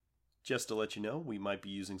Just to let you know, we might be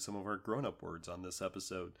using some of our grown-up words on this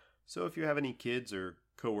episode, so if you have any kids or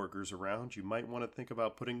coworkers around, you might want to think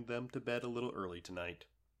about putting them to bed a little early tonight.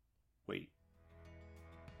 Wait.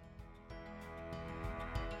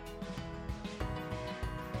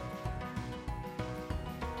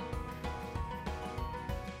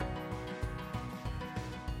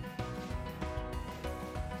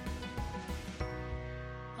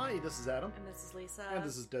 Hi, this is Adam. And this is Lisa. And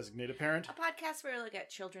this is Designated Parent. A podcast where we look at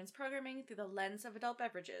children's programming through the lens of adult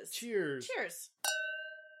beverages. Cheers. Cheers.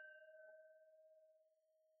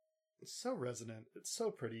 It's so resonant. It's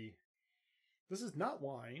so pretty. This is not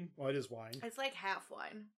wine. Well, it is wine. It's like half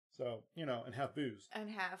wine. So, and half booze. And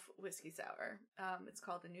half whiskey sour. It's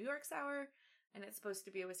called the New York Sour, and it's supposed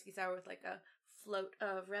to be a whiskey sour with like a float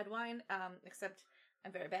of red wine, except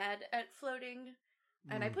I'm very bad at floating.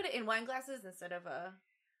 And I put it in wine glasses instead of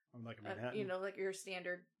Like a Manhattan. like your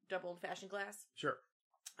standard double old-fashioned glass. Sure.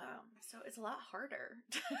 So it's a lot harder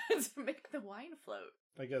to make the wine float.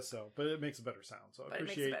 I guess so. But it makes a better sound. So But it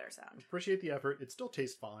makes a better sound. Appreciate the effort. It still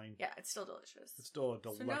tastes fine. Yeah, it's still delicious. It's still a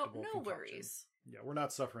delectable no concoction. worries. Yeah, we're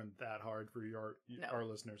not suffering that hard for No. our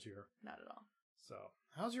listeners here. Not at all. So,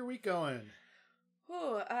 how's your week going?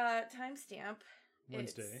 Ooh, timestamp.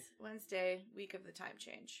 Wednesday. It's Wednesday, week of the time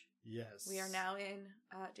change. Yes. We are now in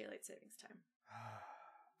daylight savings time.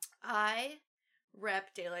 I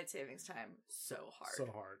rep daylight savings time so hard. So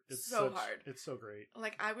hard. It's so hard. It's so great.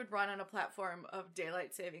 Like, I would run on a platform of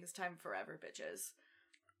daylight savings time forever, bitches.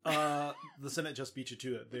 The Senate just beat you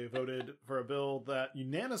to it. They voted for a bill that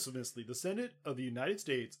unanimously, the Senate of the United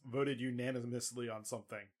States voted unanimously on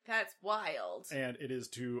something. That's wild. And it is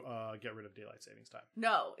to get rid of daylight savings time.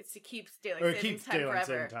 No, it's to keep daylight Or savings keep time daylight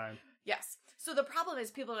forever. saving time. Yes. So the problem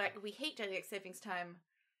is people are like, we hate daylight savings time.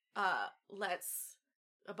 Let's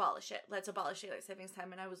abolish it. Let's abolish daylight savings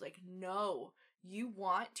time. And I was like, no. You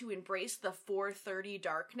want to embrace the 4:30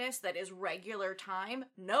 darkness that is regular time?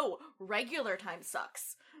 No, regular time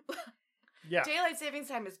sucks. Yeah. Daylight savings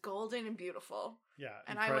time is golden and beautiful. Yeah.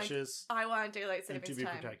 And precious. I want daylight And savings to be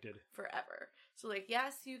time protected. forever. So like,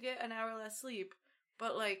 yes, you get an hour less sleep,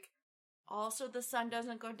 but like, also the sun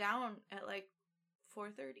doesn't go down at like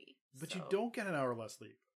 4:30. But you don't get an hour less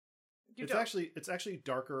sleep. It's actually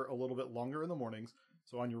darker a little bit longer in the mornings.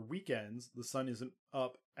 So on your weekends, the sun isn't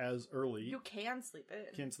up as early. You can sleep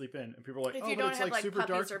in. Can sleep in. And people are like, if oh, you but don't it's have like like super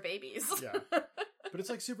puppies dark. or babies. Yeah. But it's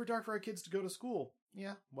like super dark for our kids to go to school.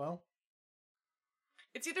 Yeah, well.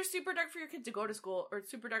 It's either super dark for your kid to go to school or it's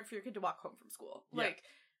super dark for your kid to walk home from school. Yeah. Like,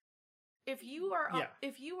 if you are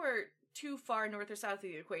if you are too far north or south of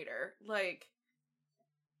the equator, like,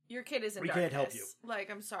 your kid is in darkness. We can't help you. Like,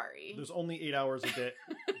 I'm sorry. There's only 8 hours a day,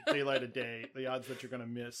 daylight a day. The odds that you're going to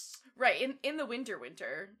miss. Right, in the winter,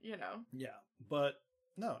 Yeah, but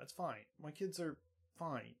no, it's fine. My kids are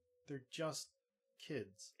fine. They're just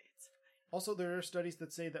kids. It's fine. Also, there are studies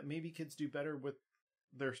that say that maybe kids do better with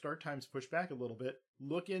their start times pushed back a little bit.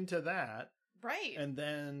 Look into that. Right. And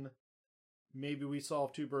then maybe we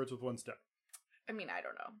solve two birds with one stone. I mean, I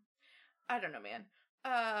don't know, man.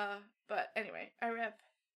 But anyway, I rep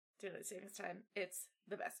daylight savings time. It's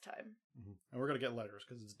the best time. Mm-hmm. And we're going to get letters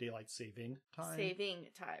because it's daylight saving time. Saving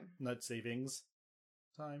time. Not savings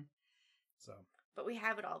time. So. But we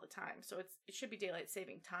have it all the time, so it should be daylight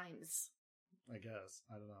saving times. I guess.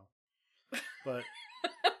 I don't know. But.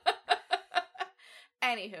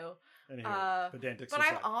 Anywho. Pedantic but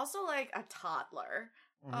society. I'm also like a toddler.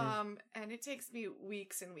 Mm-hmm. And it takes me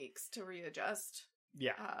weeks and weeks to readjust.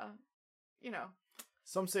 Yeah.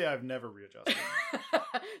 Some say I've never readjusted.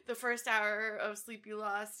 The first hour of sleep you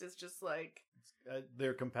lost is just like...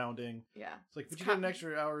 they're compounding. Yeah. It's like, but you got an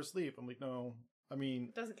extra hour of sleep. I'm like, no. I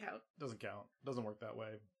mean... Doesn't count. Doesn't work that way.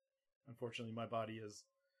 Unfortunately, my body is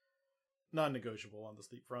non-negotiable on the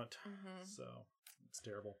sleep front. Mm-hmm. So, it's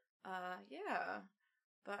terrible. Yeah.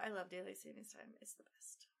 But I love daylight savings time. It's the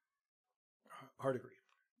best. Hard agree.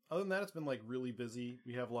 Other than that, it's been like really busy.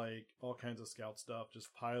 We have like all kinds of scout stuff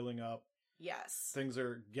just piling up. Yes. Things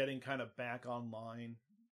are getting kind of back online.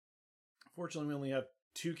 Fortunately, we only have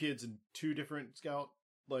 2 kids in 2 different scout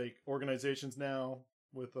like organizations now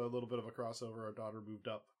with a little bit of a crossover. Our daughter moved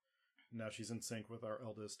up. Now she's in sync with our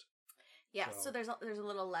eldest. Yeah, so there's a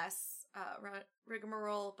little less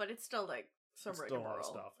rigmarole, but it's still like some rigmarole. Still a lot of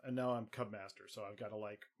stuff. And now I'm Cub Master, so I've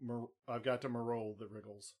got to marole the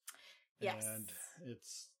Wriggles. Yes. And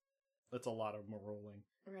it's a lot of maroling.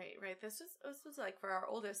 Right. This was like for our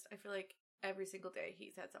oldest, I feel like every single day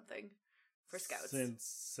he's had something for scouts. Since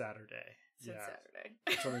Saturday.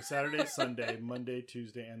 Saturday. Saturday, Sunday, Monday,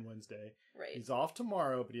 Tuesday, and Wednesday. Right. He's off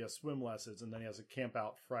tomorrow, but he has swim lessons, and then he has a camp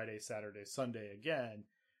out Friday, Saturday, Sunday again.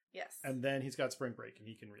 Yes. And then he's got spring break and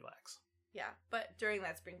he can relax. Yeah, but during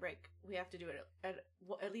that spring break, we have to do it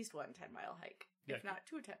at least one 10-mile hike. Yeah. If not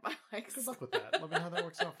 2 10-mile hikes. Good luck with that. Let me know how that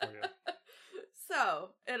works out for you. So,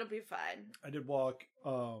 it'll be fine. I did walk,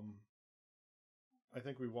 I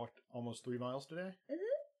think we walked almost 3 miles today.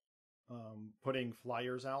 Putting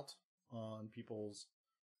flyers out on people's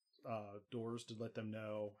doors to let them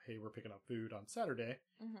know, hey, we're picking up food on Saturday,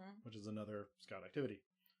 which is another scout activity.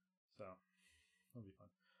 So, that'll be fun.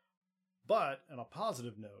 But, on a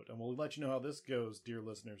positive note, and we'll let you know how this goes, dear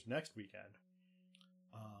listeners, next weekend.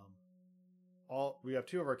 We have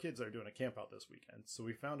 2 of our kids that are doing a camp out this weekend, so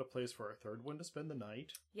we found a place for our third one to spend the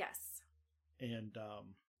night. Yes. And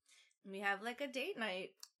we have like a date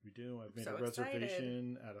night. we do. I've made So a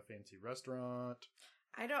reservation at a fancy restaurant.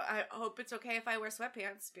 I hope it's okay if I wear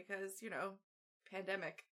sweatpants because,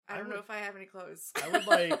 pandemic. I don't know if I have any clothes.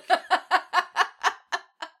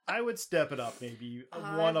 I would step it up maybe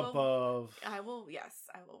one above. I will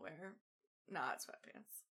wear not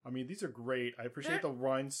sweatpants. I mean, these are great. I appreciate the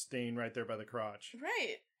wine stain right there by the crotch.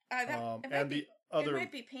 Right. It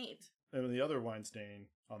might be paint. And the other wine stain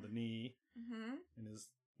on the knee. Mm-hmm.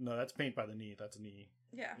 No, that's paint by the knee. That's a knee.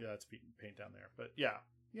 Yeah. Yeah, that's paint down there. But yeah,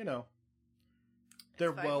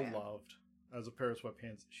 they're fine, well man. loved as a pair of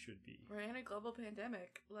sweatpants should be. We're in a global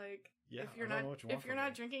pandemic. Like, Yeah, if you're I don't know what you want if you're from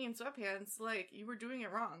not me. drinking in sweatpants, like, you were doing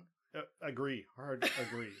it wrong. Agree. Hard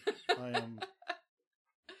agree.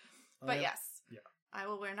 But yes. Yeah. I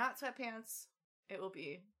will wear not sweatpants. It will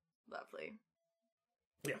be lovely.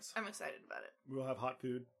 Yes. I'm excited about it. We'll have hot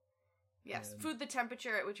food. Yes. And- Food the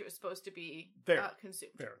temperature at which it was supposed to be Fair.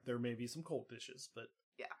 consumed. Fair. There may be some cold dishes, but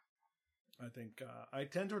Yeah. I think I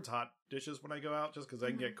tend towards hot dishes when I go out just because I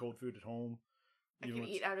can get cold food at home. I even can when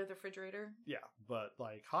eat out of the refrigerator. Yeah, but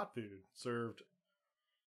like hot food served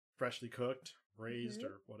freshly cooked, braised,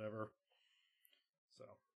 or whatever. So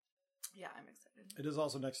Yeah, I'm excited. it is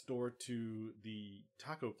also next door to the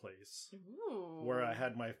taco place Ooh. where I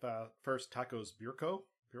had my first tacos birka.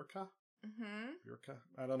 Mm-hmm. Birka?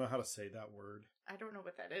 I don't know how to say that word. I don't know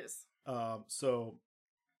what that is. So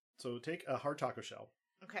take a hard taco shell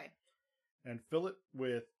Okay. and fill it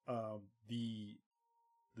with the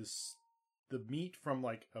meat from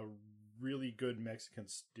like a really good Mexican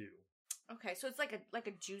stew. Okay, so it's like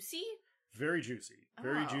a juicy? Very juicy,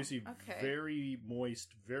 very Oh, juicy, okay. very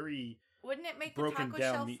moist, very Wouldn't it make the broken taco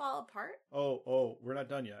down shell meat. fall apart? Oh, we're not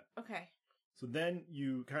done yet. Okay. So then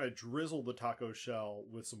you kind of drizzle the taco shell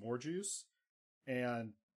with some more juice,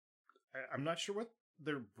 and I'm not sure what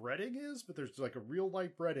their breading is, but there's like a real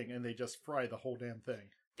light breading, and they just fry the whole damn thing.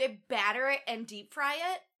 They batter it and deep fry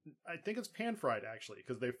it? I think it's pan fried actually,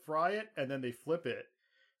 because they fry it and then they flip it.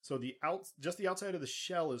 So just the outside of the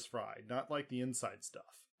shell is fried, not like the inside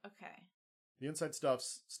stuff. Okay. The inside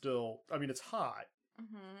stuff's still, I mean, it's hot,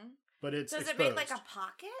 Mm-hmm. but it's Does exposed. it make like a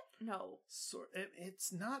pocket? No. So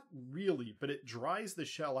it's not really, but it dries the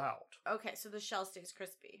shell out. Okay, so the shell stays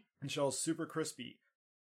crispy. The shell's super crispy,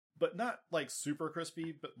 but not like super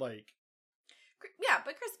crispy, but like Yeah,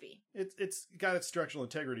 but crispy. it's got its structural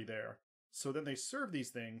integrity there. So then they serve these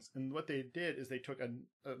things, and what they did is they took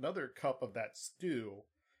another cup of that stew,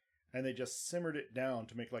 and they just simmered it down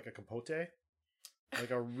to make like a capote, like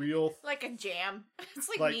a real. Like a jam. It's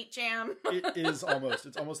like meat jam. It is almost.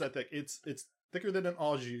 It's almost that thick. It's thicker than an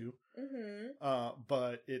au jus,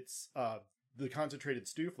 but it's the concentrated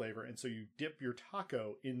stew flavor, and so you dip your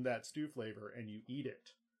taco in that stew flavor and you eat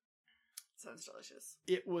it. Sounds delicious.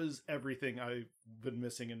 It was everything I've been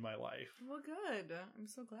missing in my life. Well, good. I'm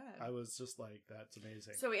so glad. I was just like, that's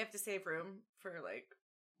amazing. So we have to save room for like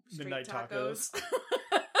straight Midnight tacos.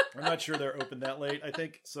 I'm not sure they're open that late. I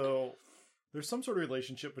think so. There's some sort of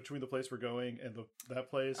relationship between the place we're going and that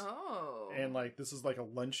place. Oh. And like this is like a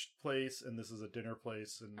lunch place and this is a dinner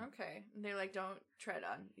place and Okay. And they're like, don't tread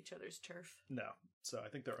on each other's turf. no. So I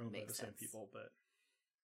think they're owned by Makes the same sense. people, but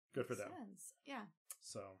good for them. Makes sense. Yeah.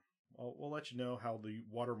 So we'll let you know how the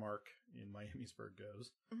watermark in Miamisburg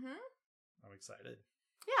goes. Mm-hmm. I'm excited.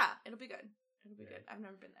 Yeah, it'll be good. It'll be Yeah. good. I've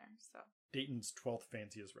never been there, so. Dayton's 12th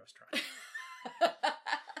fanciest restaurant.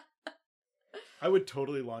 I would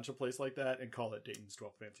totally launch a place like that and call it Dayton's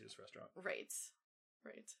 12th fanciest restaurant. Right.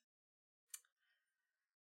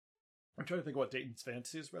 I'm trying to think what Dayton's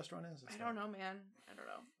fanciest restaurant is. I don't know, man. I don't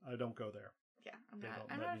know. I don't go there. Yeah, I'm They not.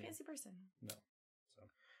 don't I'm let not a me in. fancy person. No. So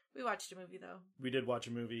We watched a movie though. we did watch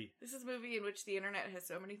a movie. This is a movie in which the internet has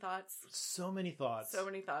so many thoughts. So many thoughts. So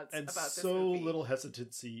many thoughts and about this so movie little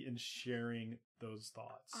hesitancy in sharing those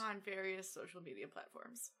thoughts. on various social media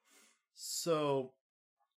platforms. So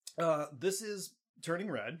this is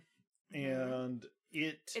Turning Red, Mhm. and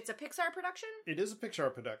It's a Pixar production. it is a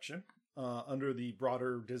Pixar production. under the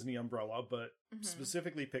broader Disney umbrella, but Mhm.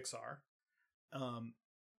 specifically Pixar.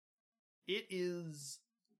 It is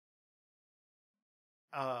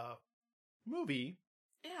a movie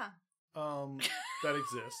Yeah. that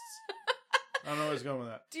exists. I don't know where I was going with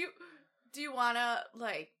that. Do you want to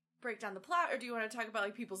like break down the plot, or do you want to talk about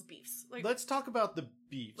like people's beefs? Like, Let's talk about the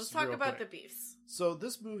beefs. let's talk real about quick. the beefs. So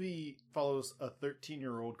this movie follows a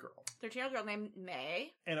 13-year-old girl. 13-year-old girl named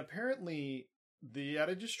May. And apparently, the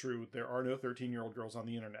adage is true. There are no 13-year-old girls on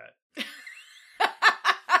the internet.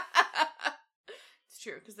 It's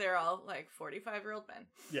true, because they're all like 45-year-old men.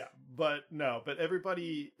 Yeah, but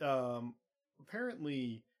everybody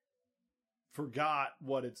apparently forgot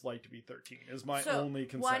what it's like to be 13 is my only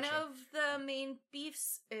conception. One of the main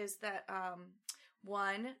beefs is that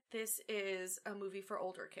this is a movie for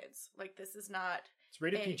older kids. Like, this is not It's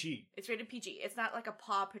rated PG. It's rated PG. It's not like a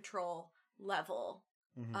Paw Patrol level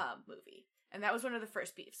movie. And that was one of the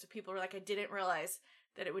first beefs. So people were like, I didn't realize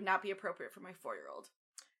that it would not be appropriate for my 4-year-old.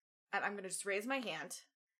 And I'm going to just raise my hand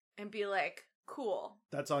and be like, cool.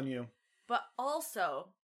 That's on you. But also,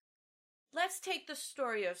 let's take the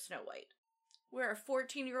story of Snow White, where a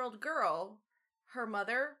 14-year-old girl, her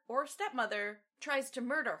mother or stepmother, tries to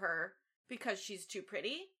murder her because she's too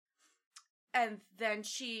pretty. And then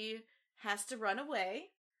she has to run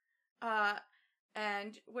away.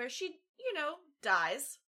 And where she,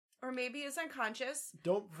 dies. Or maybe is unconscious.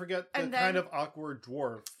 Don't forget the kind of awkward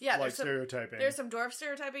dwarf stereotyping. There's some dwarf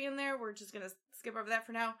stereotyping in there. We're just going to skip over that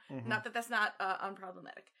for now. Mm-hmm. Not that that's not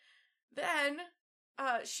unproblematic. Then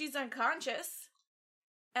she's unconscious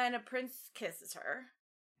and a prince kisses her.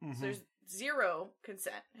 Mm-hmm. So there's zero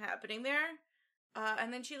consent happening there.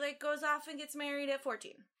 And then she goes off and gets married at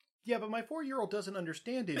 14. Yeah, but my 4-year-old doesn't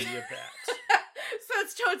understand any of that. So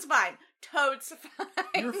it's totes fine. Totes fine.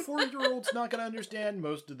 Your 4-year-old's not going to understand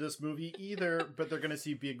most of this movie either, but they're going to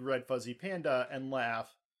see Big Red Fuzzy Panda and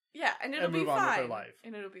laugh. Yeah, and it'll be move fine. on with their life.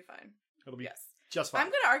 And it'll be fine. It'll be just fine. I'm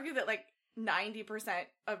going to argue that 90%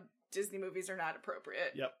 of Disney movies are not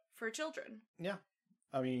appropriate for children. Yeah.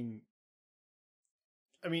 I mean,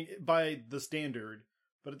 by the standard,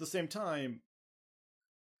 but at the same time,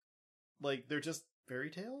 they're just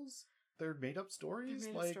fairy tales? They're made-up stories?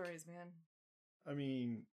 They're made-up stories, man. I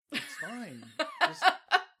mean, it's fine. Just,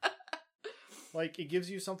 it gives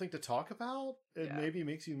you something to talk about. It maybe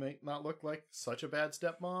makes you not look like such a bad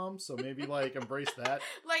stepmom, so maybe, embrace that.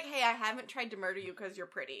 Hey, I haven't tried to murder you because you're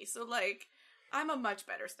pretty, so, I'm a much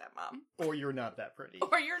better stepmom. Or you're not that pretty.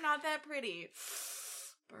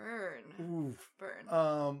 Burn. Oof. Burn.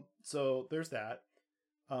 So, there's that.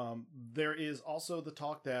 There is also the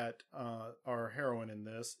talk that our heroine in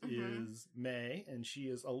this is May, and she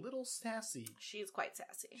is a little sassy. She's quite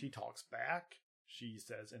sassy. She talks back. She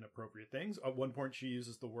says inappropriate things. At one point, she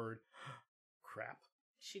uses the word crap.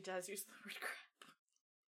 She does use the word crap.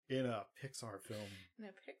 In a Pixar film.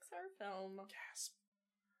 Gasp.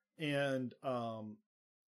 And,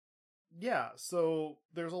 so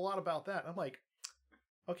there's a lot about that. I'm like,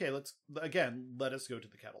 okay, let us go to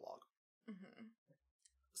the catalog. Mm-hmm.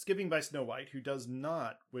 Skipping by Snow White, who does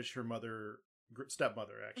not wish her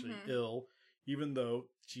stepmother, actually, ill, even though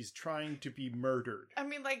she's trying to be murdered. I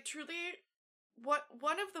mean, truly,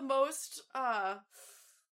 one of the most,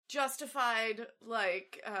 justified,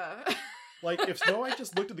 if Snow White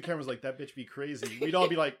just looked at the camera and was like, that bitch be crazy, we'd all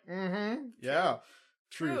be like, yeah.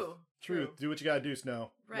 Truth. Do what you gotta do,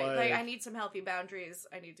 Snow. Right, I need some healthy boundaries.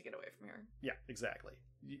 I need to get away from here. Yeah, exactly.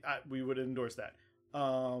 We would endorse that.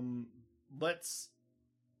 Let's...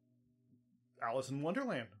 Alice in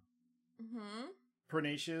Wonderland. Mm-hmm.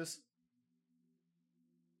 Pernicious,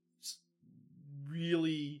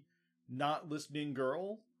 really not listening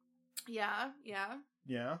girl. Yeah.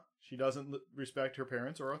 Yeah, she doesn't respect her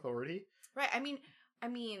parents or authority. Right, I mean, I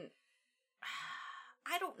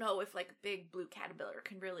don't know if Big Blue Caterpillar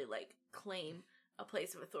can really claim a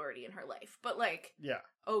place of authority in her life, but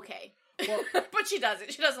okay. Well, but she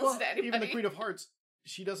doesn't. She doesn't listen to anybody. Even the Queen of Hearts,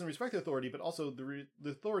 she doesn't respect the authority, but also the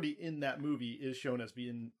authority in that movie is shown as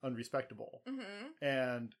being unrespectable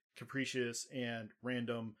and capricious and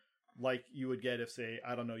random, like you would get if, say,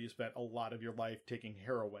 I don't know, you spent a lot of your life taking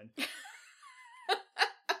heroin.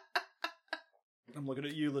 I'm looking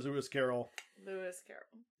at you, Lewis Carroll.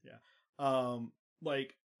 Yeah.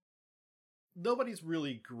 Nobody's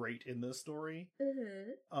really great in this story.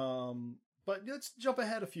 But let's jump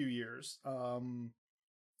ahead a few years.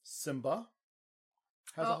 Simba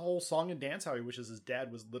has a whole song and dance how he wishes his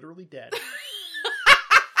dad was literally dead.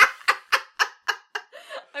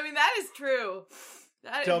 I mean, that is true.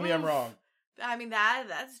 Tell me I'm wrong. I mean,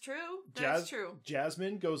 that's true. That's true.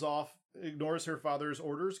 Jasmine goes off, ignores her father's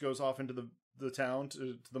orders, goes off into the the town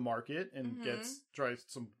to the market and tries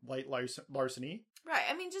some light larceny. Right.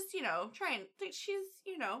 I mean, just, trying. She's,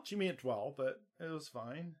 She meant well, but it was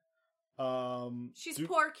fine. She's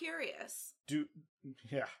poor curious.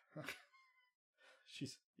 Yeah.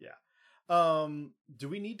 Do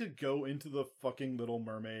we need to go into the fucking Little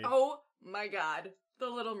Mermaid? Oh my god. The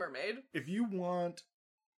Little Mermaid. If you want,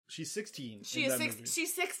 she's 16.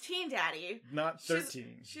 She's 16, Daddy. Not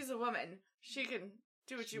 13. She's a woman. She can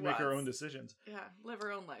do what she Make wants. her own decisions. Yeah, live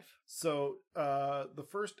her own life. So, the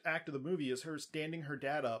first act of the movie is her standing her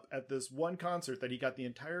dad up at this one concert that he got the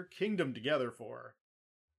entire kingdom together for.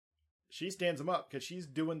 She stands him up because she's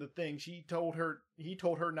doing the thing he told her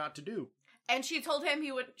not to do. And she told him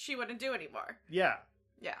she wouldn't do anymore. Yeah.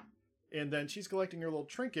 Yeah. And then she's collecting her little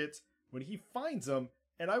trinkets when he finds them,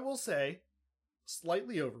 and I will say,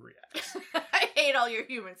 slightly overreacts. I hate all your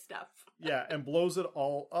human stuff. Yeah, and blows it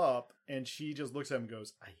all up, and she just looks at him and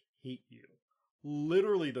goes, I hate you.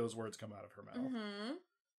 Literally those words come out of her mouth.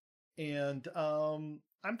 Mm-hmm. And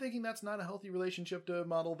I'm thinking that's not a healthy relationship to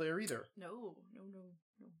model there either. No.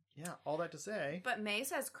 Yeah, all that to say. But May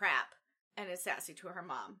says crap and is sassy to her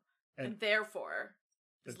mom. And therefore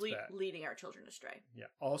is leading our children astray. Yeah.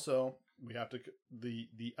 Also, we have to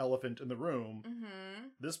the elephant in the room. Mm-hmm.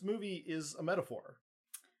 This movie is a metaphor.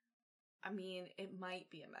 I mean, it might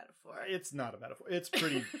be a metaphor. It's not a metaphor. It's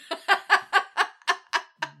pretty.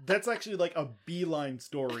 That's actually like a beeline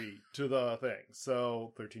story to the thing.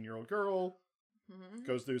 So, 13-year-old girl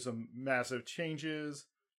goes through some massive changes.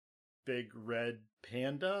 Big red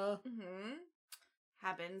panda.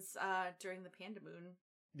 Happens during the panda moon.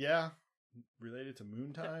 Yeah. Related to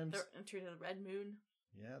moon times. Entering the red moon.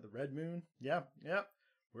 Yeah, the red moon. Yeah.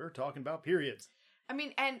 We're talking about periods. I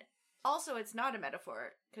mean, and also it's not a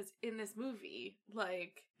metaphor, because in this movie,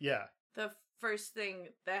 yeah, the first thing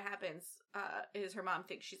that happens is her mom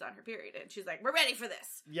thinks she's on her period, and she's like, we're ready for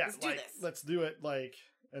this. Yeah, let's do this. Let's do it,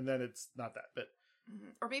 and then it's not that, but...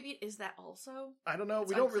 Or maybe is that also? I don't know.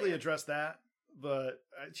 We don't really address that, but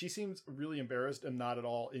she seems really embarrassed and not at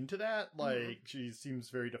all into that. She seems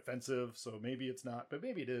very defensive, so maybe it's not, but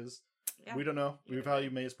maybe it is. Yeah. We don't know. We value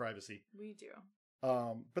May's privacy. We do.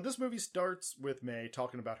 But this movie starts with May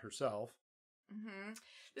talking about herself. Mm-hmm.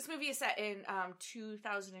 This movie is set in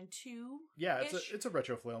 2002. Yeah, it's a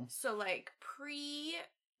retro film. So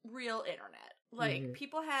pre-real internet.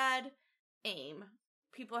 People had AIM.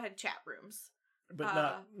 People had chat rooms.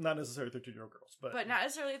 But not necessarily 13-year-old girls. But not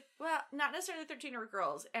necessarily 13-year-old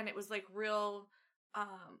girls. And it was real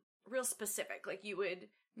specific. You would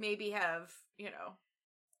maybe have,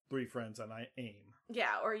 3 friends on AIM.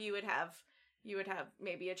 Yeah, or you would have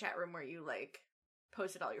maybe a chat room where you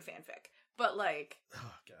posted all your fanfic. But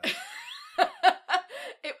oh god.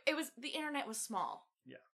 it was, the internet was small.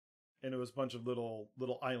 Yeah. And it was a bunch of little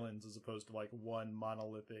islands as opposed to one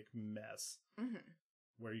monolithic mess. Mm-hmm.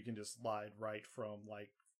 Where you can just slide right from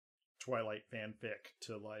Twilight fanfic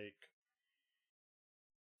to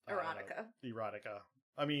erotica.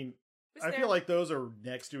 I mean, I feel like those are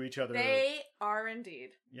next to each other. They are indeed.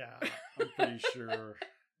 Yeah, I'm pretty sure.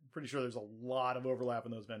 There's a lot of overlap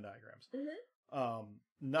in those Venn diagrams. Mm-hmm.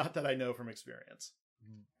 Not that I know from experience.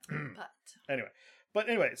 But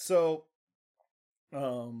anyway, so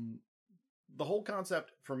the whole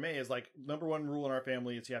concept for May is number one rule in our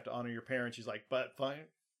family is you have to honor your parents. She's like, but fine.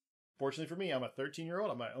 Fortunately for me, I'm a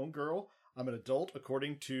 13-year-old. I'm my own girl. I'm an adult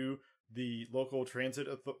according to the local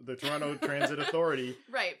the Toronto Transit Authority.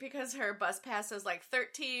 Right, because her bus pass says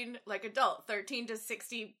 13, adult, 13 to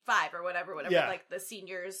 65 or whatever, the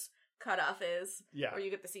seniors cutoff is. Yeah. Or you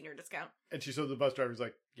get the senior discount. And so the bus driver's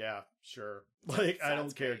like, yeah, sure. I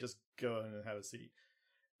don't care. Just go in and have a seat.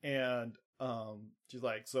 And she's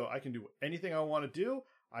like, so I can do anything I want to do.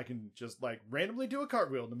 I can just randomly do a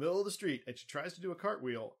cartwheel in the middle of the street. And she tries to do a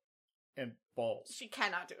cartwheel and falls. She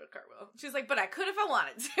cannot do a cartwheel. She's like, but I could if I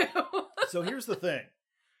wanted to. So here's the thing.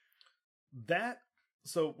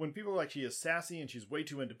 So when people are like, she is sassy and she's way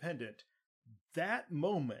too independent, that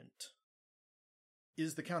moment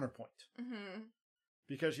is the counterpoint. Mm-hmm.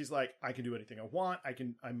 Because she's like, I can do anything I want.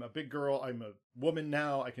 I'm a big girl. I'm a woman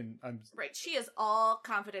now. Right. She is all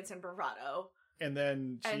confidence and bravado. And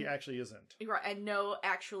then she actually isn't. Right. And no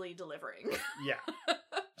actually delivering. Yeah.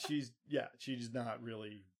 She's not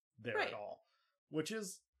really there at all. Which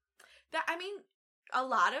is... a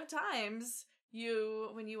lot of times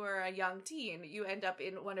when you were a young teen, you end up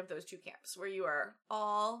in one of those two camps where you are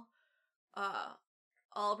all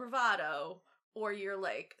bravado or you're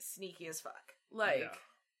sneaky as fuck. Yeah.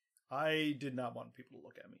 I did not want people to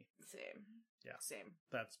look at me. Same. Yeah. Same.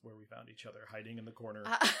 That's where we found each other, hiding in the corner.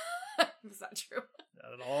 That's not true.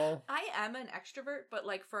 Not at all. I am an extrovert, but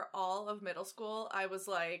like for all of middle school, I was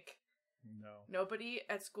like, No. nobody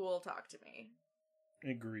at school talked to me.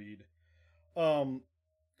 Agreed.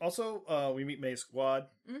 Also, we meet May's squad,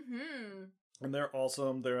 Mm-hmm. and they're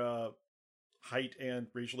awesome. They're a height and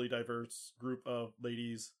racially diverse group of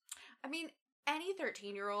ladies. I mean, any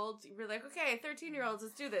 13-year-olds, you're like, okay, 13-year-olds,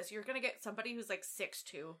 let's do this. You're gonna get somebody who's like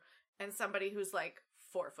 6'2" and somebody who's like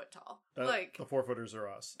 4 foot tall. Like The 4-footers are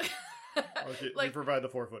us. Okay, like, we provide the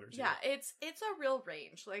 4-footers. yeah, it's a real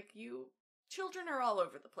range. Like children are all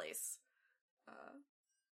over the place.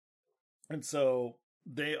 And so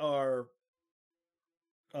they are,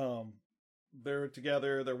 they're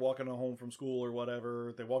together. They're walking home from school or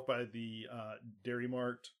whatever. They walk by the Dairy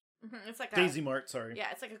Mart, It's like Daisy Mart. Sorry.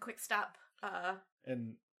 Yeah, it's like a quick stop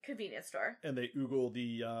And convenience store. they oogle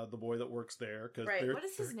the boy that works there because Right. What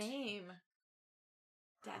is his name?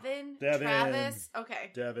 Devin? Devin. Travis?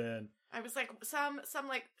 Okay. Devin. I was like, some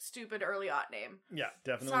like stupid early aught name. Yeah,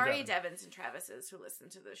 definitely. Sorry, Devin. Devins and Travises who listen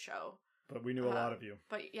to the show. But we knew a lot of you.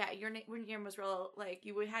 But yeah, your name was real, like,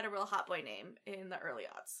 you had a real hot boy name in the early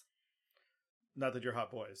aughts. Not that you're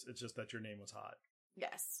hot boys. It's just that your name was hot.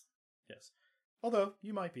 Yes. Yes. Although,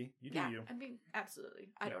 you might be. You do Yeah, you. I mean,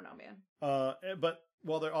 absolutely. I don't know, man. But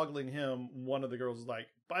while they're ogling him, one of the girls is like,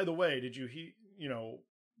 by the way, did you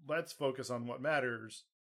let's focus on what matters.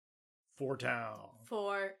 For Town.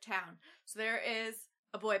 For Town. So there is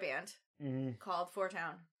a boy band called For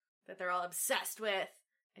Town that they're all obsessed with,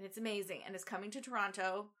 and it's amazing, and it's coming to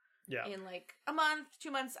Toronto in like a month,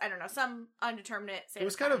 2 months, I don't know, some undeterminate. It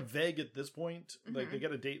was kind of vague at this point. Like, they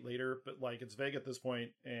get a date later, but like it's vague at this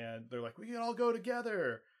point, and they're like, we can all go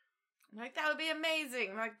together. I'm like, that would be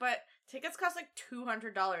amazing. I'm like, but tickets cost like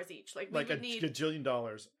 $200 each. Like, we like would need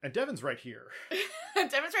 $1,000,000,000. And Devin's right here.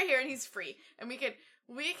 Devin's right here, and he's free, and we can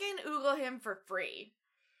oogle him for free.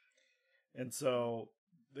 And so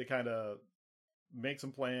they kind of make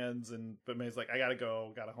some plans, but May's like, I gotta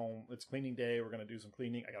go, gotta home. It's cleaning day. We're gonna do some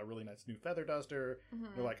cleaning. I got a really nice new feather duster.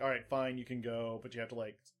 They're like, all right, fine, you can go, but you have to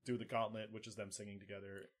like do the gauntlet, which is them singing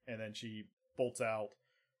together. And then she bolts out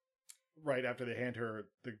right after they hand her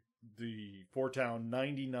the For Town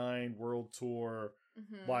 99 World Tour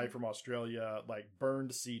live from Australia, like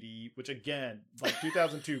burned CD, which again, like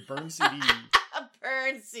 2002 burned CD. A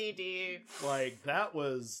burned CD. Like that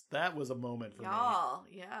was a moment for me. Y'all,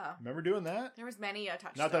 yeah. Remember doing that? There was many a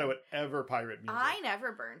touchstone. Not that I would ever pirate music. I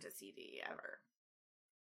never burned a CD ever.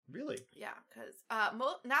 Really? Yeah, because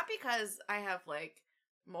not because I have like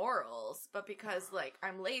morals, but because like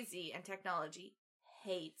I'm lazy and technology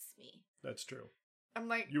hates me. That's true. I'm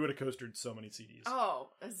like, you would have coastered so many CDs.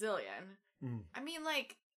 Oh, a zillion. I mean,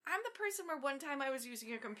 like, I'm the person where one time I was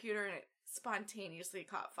using a computer and it spontaneously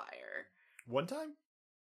caught fire. One time?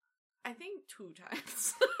 I think 2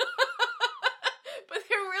 times. But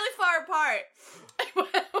they were really far apart. It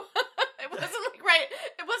wasn't like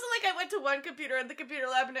it wasn't like I went to one computer in the computer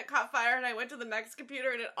lab and it caught fire, and I went to the next computer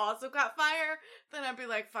and it also caught fire. Then I'd be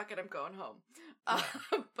like, fuck it, I'm going home.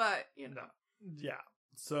 But, you know. Yeah.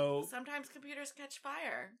 So sometimes computers catch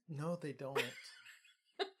fire. No, they don't.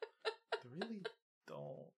 They really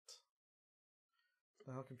don't. That's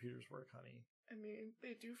not how computers work, honey. I mean,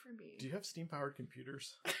 they do for me. Do you have steam-powered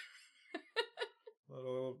computers?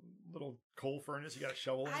 little coal furnace you got to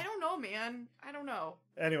shovel in? I don't know, man. I don't know.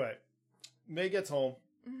 Anyway, May gets home.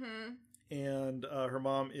 Mm-hmm. And her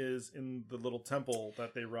mom is in the little temple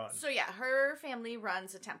that they run. So yeah, her family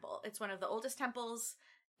runs a temple. It's one of the oldest temples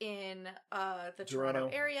in the Toronto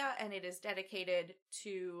area, and it is dedicated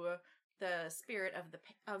to the spirit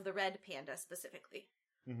of the red panda specifically.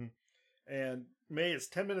 Mm-hmm. And May is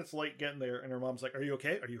 10 minutes late getting there, and her mom's like, "Are you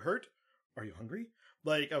okay? Are you hurt? Are you hungry?"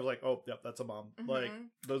 Like, I was like, "Oh, yep, that's a mom." Mm-hmm. Like,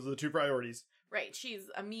 those are the 2 priorities. Right. She's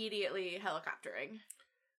immediately helicoptering.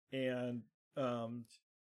 And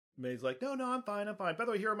May's like, no, I'm fine. By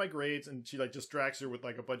the way, here are my grades. And she like distracts her with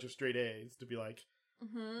like a bunch of straight A's to be like,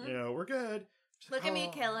 we're good. Look at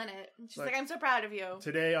me killing it. And she's like, I'm so proud of you.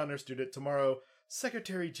 Today, honor student. Tomorrow,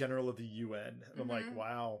 Secretary General of the UN. And I'm like,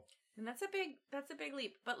 wow. And that's a big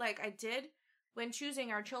leap. But like, I did, when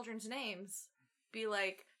choosing our children's names, be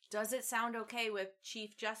like, does it sound okay with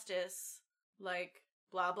Chief Justice? Like,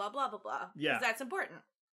 blah, blah, blah, blah, blah. Yeah. Because that's important.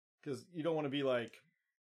 Because you don't want to be like,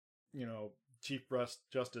 Chief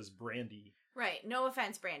Justice Brandy. Right. No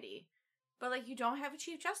offense, Brandy. But like, you don't have a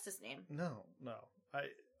Chief Justice name. No.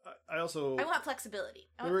 I also... I want flexibility.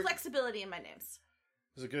 I want flexibility in my names.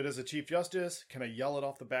 Is it good as a Chief Justice? Can I yell it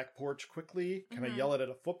off the back porch quickly? Can I yell it at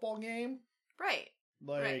a football game? Right.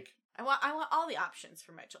 Like... Right. I want all the options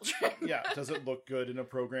for my children. Yeah. Does it look good in a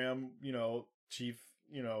program, Chief,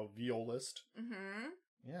 violist? Mm-hmm.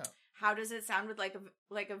 Yeah. How does it sound with like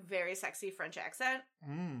a very sexy French accent?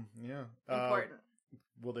 Yeah. Important.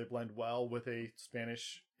 Will they blend well with a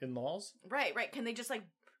Spanish in-laws? Right. Can they just like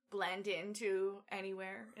blend into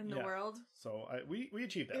anywhere in the world? So we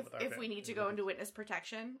achieved that with our if we need to go into witness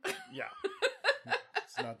protection. Yeah.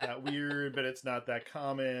 It's not that weird, but it's not that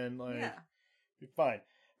common. Like, yeah. Fine.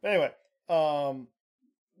 But anyway,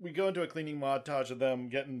 we go into a cleaning montage of them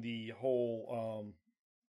getting the whole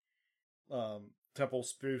temple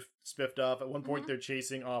spiffed up. At one point, they're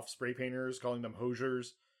chasing off spray painters, calling them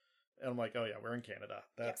hosiers. And I'm like, oh yeah, we're in Canada.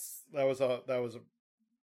 That was a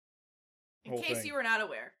in case you were not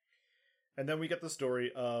aware. And then we get the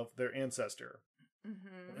story of their ancestor.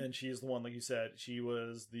 Mm-hmm. And she's the one, like you said, she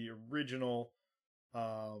was the original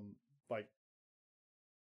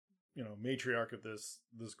matriarch of this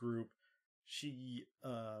group. She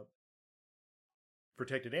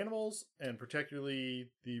protected animals, and particularly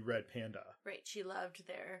the red panda. Right, she loved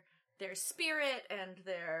their spirit and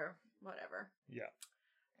their whatever. Yeah.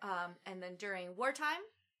 And then during wartime,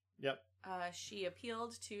 yep, she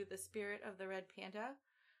appealed to the spirit of the red panda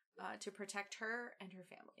to protect her and her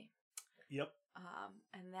family. Yep.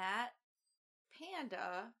 And that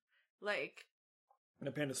panda, like...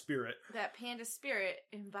 The panda spirit. That panda spirit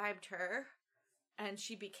imbibed her, and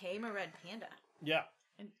she became a red panda. Yeah.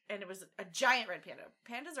 And it was a giant red panda.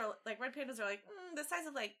 Red pandas are like the size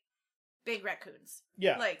of like big raccoons.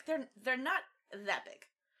 Yeah. Like they're not that big.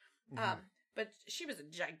 Mm-hmm. But she was a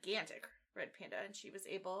gigantic red panda, and she was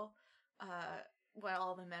able, while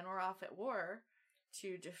all the men were off at war,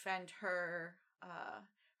 to defend her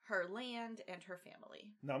land and her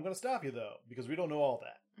family. Now I'm going to stop you though, because we don't know all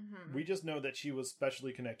that. Mm-hmm. We just know that she was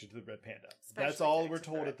specially connected to the red panda. That's all we're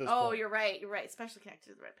told at this point. Oh, you're right. Specially connected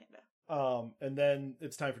to the red panda. And then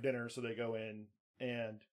it's time for dinner, so they go in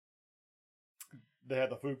and they have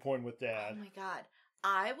the food porn with Dad. Oh my god.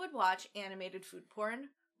 I would watch animated food porn.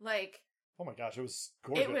 Like, oh my gosh, it was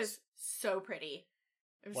gorgeous. It was so pretty.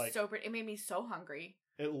 It was so pretty. It made me so hungry.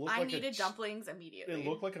 I needed dumplings immediately. It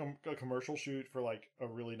looked like a commercial shoot for like a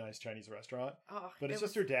really nice Chinese restaurant. Oh, but it's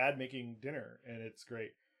just her dad making dinner, and it's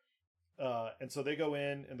great. And so they go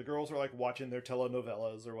in, and the girls are like watching their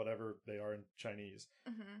telenovelas or whatever they are in Chinese,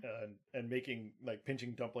 and making like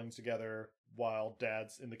pinching dumplings together while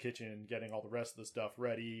Dad's in the kitchen getting all the rest of the stuff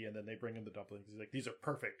ready. And then they bring in the dumplings. He's like, "These are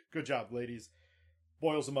perfect. Good job, ladies."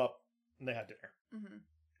 Boils them up, and they had dinner,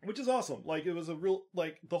 which is awesome. Like, it was a real,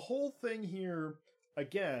 like, the whole thing here.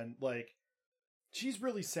 Again, like, she's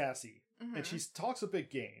really sassy, and she talks a big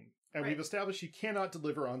game, and we've established she cannot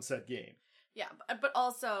deliver on said game. Yeah, but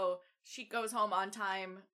also, she goes home on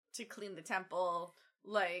time to clean the temple,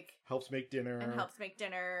 like... Helps make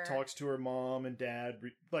dinner. Talks to her mom and dad,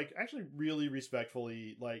 actually really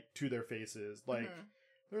respectfully, like, to their faces. Like,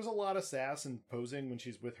 there's a lot of sass and posing when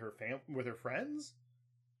she's with her with her friends,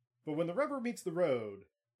 but when the rubber meets the road...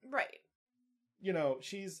 Right. You know,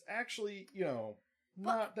 she's actually,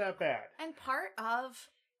 not that bad. And part of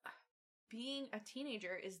being a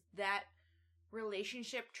teenager is that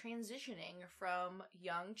relationship transitioning from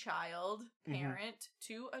young child parent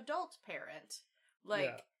to adult parent.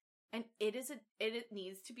 And it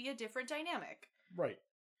needs to be a different dynamic. Right.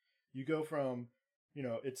 You go from,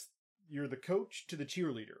 you're the coach to the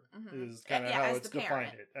cheerleader is kind of how it's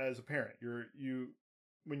defined it as a parent.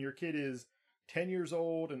 When your kid is 10 years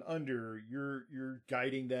old and under, you're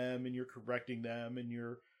guiding them and you're correcting them and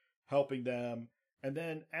you're helping them. And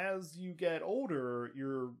then as you get older,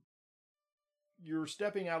 you're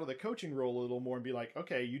stepping out of the coaching role a little more and be like,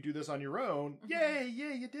 okay, you do this on your own. Yay,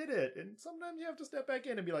 you did it. And sometimes you have to step back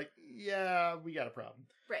in and be like, yeah, we got a problem.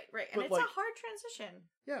 Right. And it's a hard transition.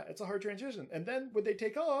 Yeah, it's a hard transition. And then when they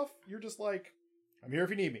take off, you're just like, I'm here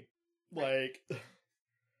if you need me. Right.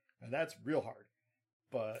 And that's real hard.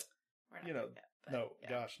 But...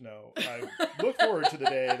 Gosh, no. I look forward to the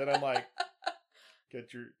day that I'm like,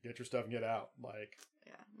 get your stuff and get out. Like,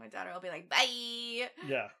 yeah, my daughter will be like, bye.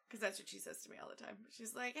 Yeah, because that's what she says to me all the time.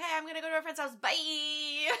 She's like, hey, I'm gonna go to a friend's house. Bye.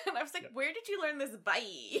 And I was like, where did you learn this?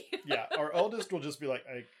 Bye. Yeah, our eldest will just be like,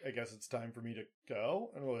 I guess it's time for me to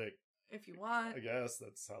go, and we're like, if you want. I guess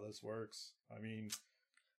that's how this works. I mean,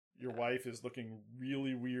 your wife is looking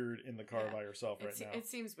really weird in the car by herself right now. It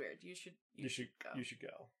seems weird. You should go. You should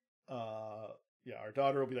go. Our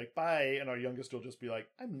daughter will be like, bye, and our youngest will just be like,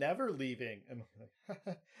 I'm never leaving. And I'm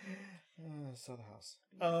like, sell the house.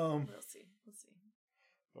 We'll see.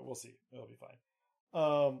 But we'll see. It'll be fine.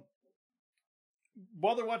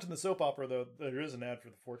 While they're watching the soap opera, though, there is an ad for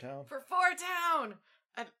the Four Town. For Four Town!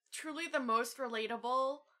 Truly the most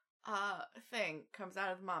relatable thing comes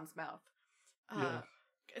out of Mom's mouth.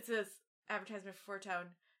 It's this advertisement for Four Town,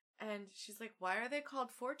 And she's like, why are they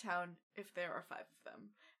called Four Town if there are 5 of them?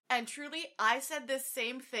 And truly, I said this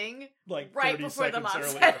same thing Like right 30 before the seconds mom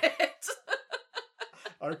earlier. said it.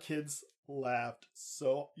 Our kids laughed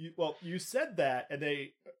so... You said that, and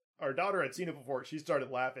our daughter had seen it before. She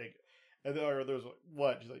started laughing. And then there was,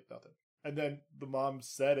 what? She's like, nothing. And then the mom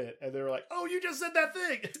said it, and they were like, oh, you just said that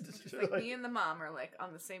thing! Like, me and the mom are like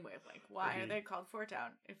on the same wavelength. Why are they called Four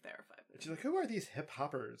Town if there are 5 of them? She's like, who are these hip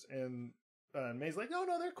hoppers? And May's like, no,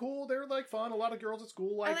 they're cool. They're like fun. A lot of girls at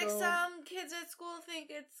school like them. Some kids at school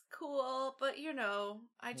think it's cool, but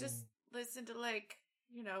I just listen to like,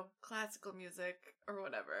 classical music or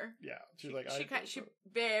whatever. Yeah. She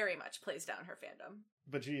very much plays down her fandom.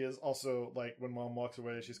 But she is also, like, when mom walks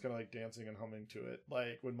away, she's kind of, like, dancing and humming to it.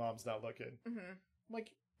 Like, when mom's not looking. Mm-hmm. Like,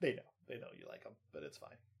 they know. They know you like them, but it's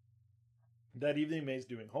fine. That evening, May's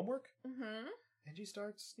doing homework. Mm-hmm. And she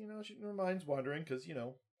starts, her mind's wandering because,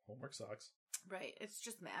 homework sucks. Right. It's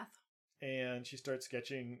just math. And she starts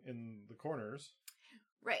sketching in the corners.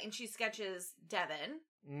 Right. And she sketches Devin,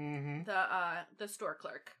 mm-hmm. the store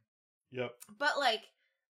clerk. Yep. But, like,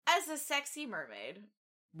 as a sexy mermaid.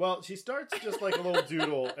 Well, she starts just like a little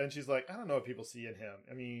doodle, and she's like, I don't know what people see in him.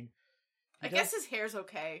 I mean... I guess his hair's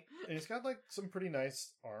okay. And he's got, like, some pretty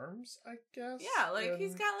nice arms, I guess. Yeah, like,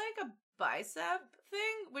 he's got, like, a bicep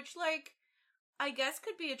thing, which, like, I guess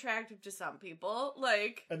could be attractive to some people.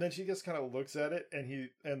 Like... And then she just kind of looks at it,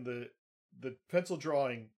 and the pencil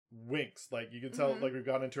drawing winks. Like, you can tell, like, we've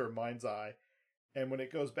gone into her mind's eye. And when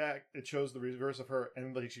it goes back, it shows the reverse of her,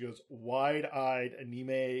 and like she goes wide-eyed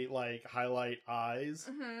anime like highlight eyes,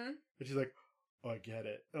 and she's like, "Oh, I get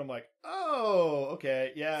it." And I'm like, "Oh,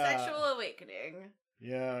 okay, yeah." Sexual awakening.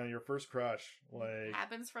 Yeah, your first crush, like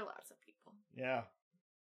happens for lots of people. Yeah,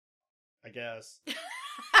 I guess.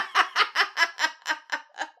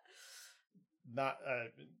 Not.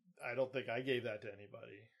 I don't think I gave that to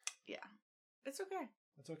anybody. Yeah, it's okay.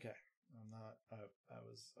 It's okay. I'm not.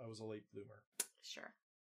 I was a late bloomer. Sure.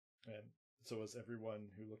 And so was everyone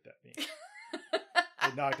who looked at me.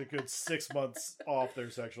 It knocked a good 6 months off their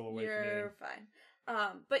sexual awakening. You're fine.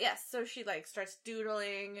 But yes, so she like starts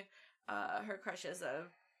doodling her crushes of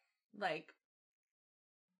like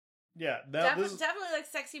yeah, definitely like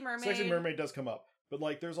sexy mermaid. Sexy mermaid does come up. But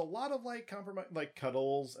like there's a lot of like compromise, like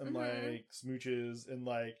cuddles and like smooches and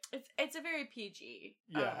like it's a very PG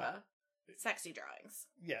sexy drawings.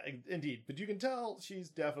 Yeah, indeed. But you can tell she's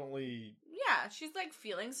definitely... Yeah, she's like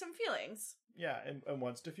feeling some feelings. Yeah, and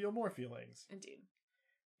wants to feel more feelings. Indeed.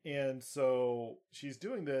 And so she's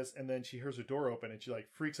doing this, and then she hears her door open, and she like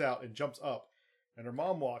freaks out and jumps up. And her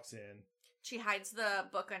mom walks in. She hides the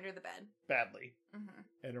book under the bed. Badly.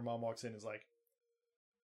 And her mom walks in and is like,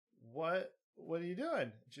 What are you doing?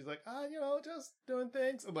 And she's like, just doing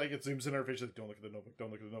things. And like it zooms in her face. She's like, don't look at the notebook,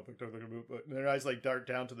 don't look at the notebook, don't look at the notebook. And her eyes like dart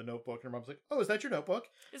down to the notebook. And her mom's like, oh, is that your notebook?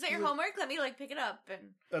 Is that your homework? Let me like pick it up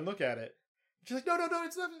and look at it. She's like, no,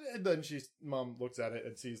 it's not. And then mom looks at it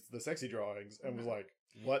and sees the sexy drawings and was like,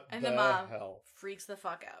 what and the mom hell? Freaks the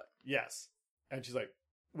fuck out. Yes. And she's like,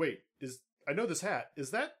 wait, I know this hat.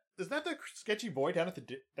 Is that the sketchy boy down at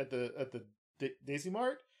the Daisy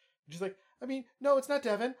Mart? And she's like, I mean, no, it's not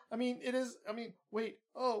Devin. I mean, it is. I mean, wait.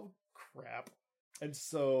 Oh, crap. And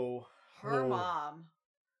so... Her mom,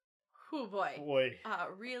 boy.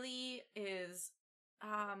 really is...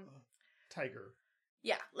 Tiger.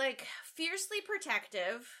 Yeah, like, fiercely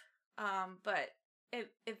protective, but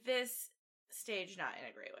at this stage, not in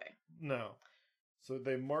a great way. No. So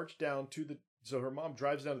they march down to so her mom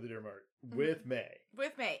drives down to the Deer Mart with May.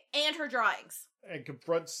 With May. And her drawings. And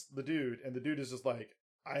confronts the dude, and the dude is just like,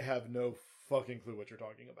 I have no fucking clue what you're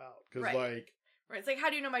talking about. Because, Right, it's like, how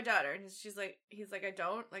do you know my daughter? And he's like, I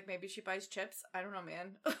don't. Like, maybe she buys chips. I don't know,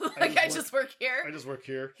 man. I just work here. I just work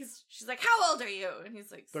here. She's like, how old are you? And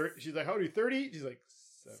he's like... 30. She's like, how old are you? 30? She's like,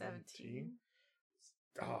 17.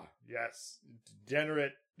 Ah, yes.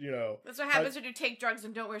 Degenerate, That's what happens when you take drugs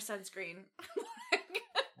and don't wear sunscreen.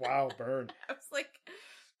 Wow, burn. I was like,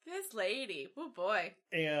 this lady. Oh, boy.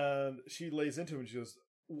 And she lays into him and she goes,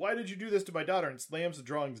 why did you do this to my daughter? And slams the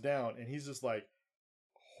drawings down. And he's just like,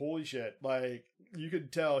 holy shit. Like, you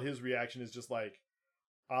could tell his reaction is just like,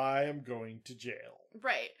 I am going to jail.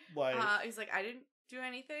 Right. Like, he's like, I didn't do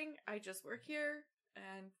anything. I just work here.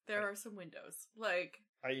 And there are some windows. Like,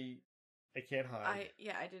 I can't hide.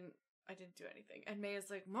 I didn't do anything. And May is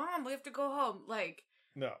like, Mom, we have to go home. Like,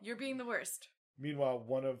 no. You're being the worst. Meanwhile,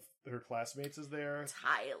 one of her classmates is there.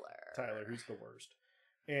 Tyler, who's the worst.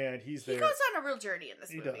 And he's there. He goes on a real journey in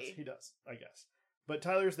this movie. He does, I guess. But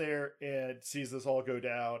Tyler's there and sees this all go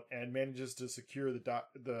down and manages to secure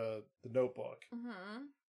the notebook. Mm-hmm.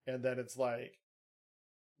 And then it's like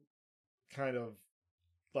kind of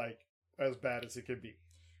like as bad as it could be.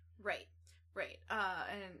 Right.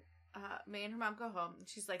 And May and her mom go home, and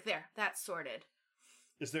she's like, "There, that's sorted."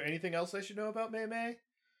 Is there anything else I should know about Mei Mei?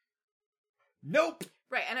 Nope.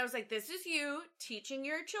 Right, and I was like, "This is you teaching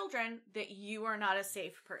your children that you are not a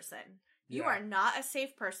safe person. You Yeah. are not a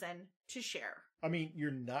safe person to share." I mean,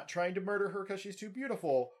 you're not trying to murder her because she's too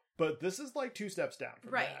beautiful, but this is like 2 steps down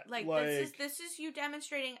from Right, that. like this is you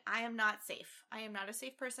demonstrating I am not safe. I am not a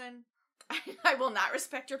safe person. I will not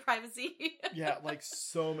respect your privacy. Yeah, like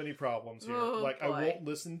so many problems here. Oh, like, I boy. won't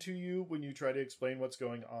listen to you when you try to explain what's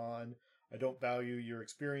going on. I don't value your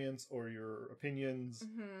experience or your opinions.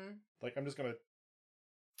 Mm-hmm. Like, I'm just gonna...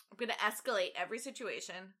 I'm gonna escalate every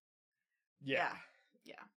situation. Yeah.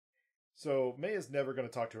 Yeah. So, May is never gonna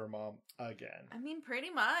talk to her mom again. I mean, pretty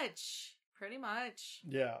much. Pretty much.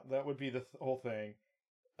 Yeah, that would be the whole thing.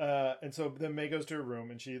 And so then May goes to her room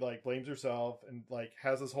and she like blames herself and like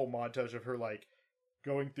has this whole montage of her like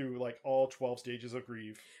going through like all 12 stages of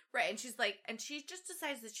grief. Right, and she's like, and she just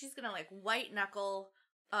decides that she's gonna like white knuckle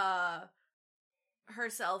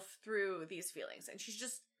herself through these feelings, and she's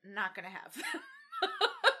just not gonna have them.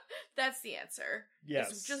 That's the answer. Yes.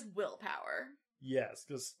 It's just willpower. Yes,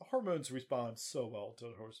 because hormones respond so well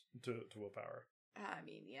to willpower. I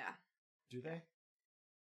mean, yeah. Do they?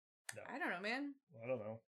 No. I don't know, man. I don't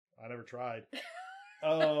know. I never tried.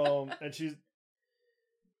 And she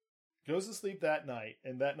goes to sleep that night,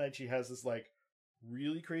 and that night she has this like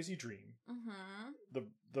really crazy dream. Mm-hmm.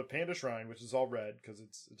 The panda shrine, which is all red because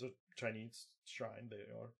it's a Chinese shrine, they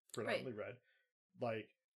are predominantly red. Like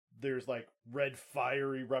there's like red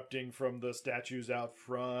fire erupting from the statues out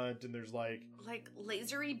front, and there's like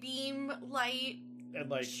lasery beam light and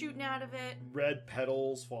like shooting out of it, red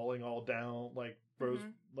petals falling all down, like rose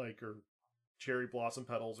Mm-hmm. like or cherry blossom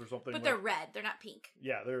petals or something. but they're red. They're not pink.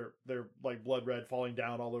 Yeah, they're like blood red, falling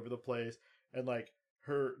down all over the place, and like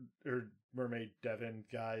her mermaid Devon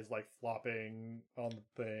guy is like flopping on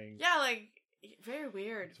the thing. Yeah, like very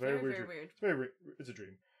weird. It's very weird. Very weird. It's very it's a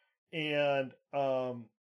dream, and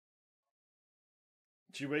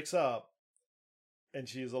she wakes up, and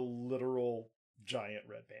she is a literal giant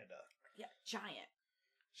red panda. Yeah, giant.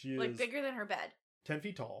 She is Like bigger than her bed. 10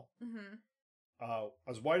 feet tall, Mm-hmm.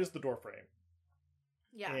 as wide as the door frame.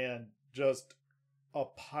 Yeah. And just a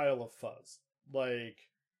pile of fuzz. Like,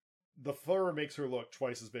 the fur makes her look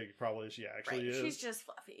twice as big probably as she actually is. She's just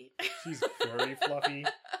fluffy. She's very fluffy.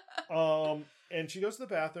 And she goes to the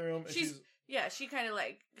bathroom and Yeah, she kind of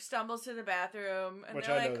like stumbles to the bathroom and Which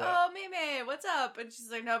they're I know like, that. "Oh, Mei, what's up?" And she's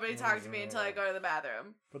like, "Nobody talks to me until I go to the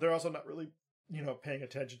bathroom." but they're also not really, paying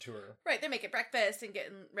attention to her. Right, they're making breakfast and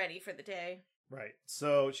getting ready for the day. Right.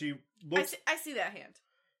 So she looks I see that hand.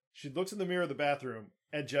 she looks in the mirror of the bathroom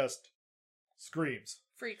and just screams.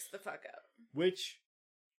 Freaks the fuck out. Which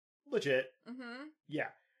legit. Mm-hmm. Yeah.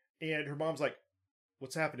 And her mom's like,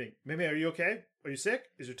 "What's happening? Mei, are you okay? Are you sick?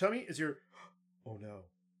 Is your tummy? Is your Oh no."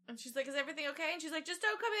 And she's like, "Is everything okay?" And she's like, "Just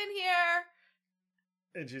don't come in here."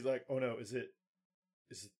 And she's like, "Oh no, is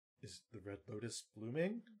the red lotus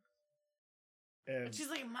blooming?" And she's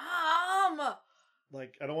like, "Mom!"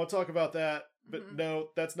 Like, I don't want to talk about that, but Mhm. no,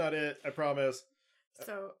 that's not it. I promise.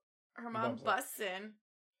 So her mom mom's like- busts in,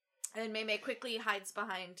 and Mei quickly hides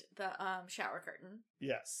behind the shower curtain.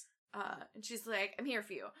 Yes. And she's like, "I'm here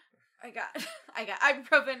for you. I got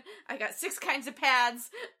ibuprofen. I got 6 kinds of pads.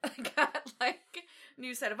 I got like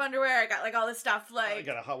new set of underwear. I got like all this stuff. Like, I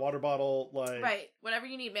got a hot water bottle. Like, right, whatever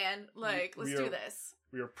you need, man. Like, let's do this.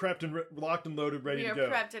 We are prepped and locked and loaded, ready We to are go.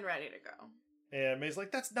 prepped and ready to go." And May's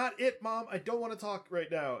like, "That's not it, Mom. I don't want to talk right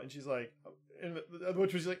now." And she's like,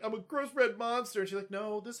 which was like, "I'm a gross red monster." And she's like,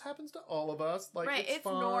 "No, this happens to all of us. Like, Right, it's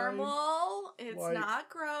fine." normal. It's Like, not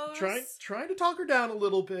gross. Trying to talk her down a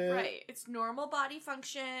little bit. Right, it's normal body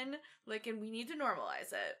function. Like, and we need to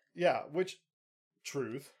normalize it. Yeah, which,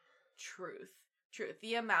 truth. Truth.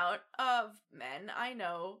 The amount of men I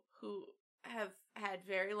know who have had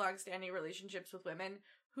very long-standing relationships with women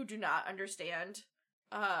who do not understand,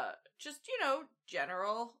 just,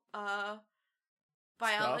 general,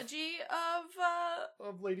 biology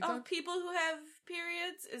Of lady time. of people who have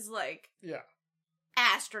periods is, like, Yeah.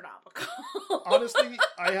 astronomical. Honestly,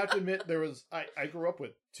 I have to admit, I grew up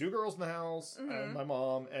with 2 girls in the house and Mhm. my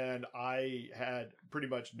mom, and I had pretty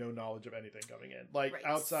much no knowledge of anything coming in. Like, Right.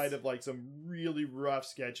 outside of, like, some really rough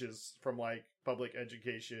sketches from, like, public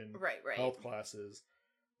education, Right. health classes.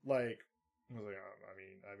 Like, I was like, I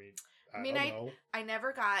mean, don't know. I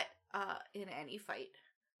never got in any fight,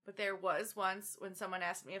 but there was once when someone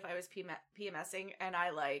asked me if I was PMSing, and I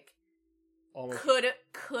like Almost,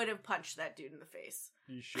 could have punched that dude in the face,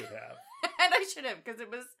 you should have. and I should have, because it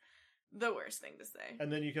was the worst thing to say.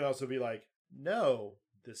 And then you can also be like, "No,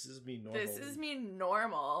 This is me normal. This is me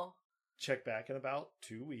normal. Check back in about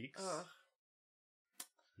 2 weeks. Ugh.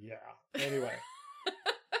 Yeah.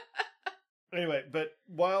 Anyway, but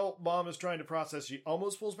while Mom is trying to process, she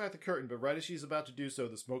almost pulls back the curtain, but right as she's about to do so,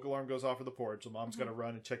 the smoke alarm goes off of the porch, so Mom's got to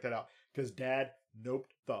run and check that out, because Dad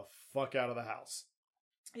noped the fuck out of the house.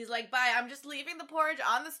 He's like, bye, I'm just leaving the porridge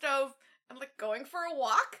on the stove. I'm like going for a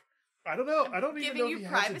walk. I don't know. I don't even giving know you if he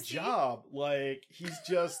privacy? has a job. Like, he's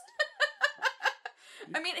just...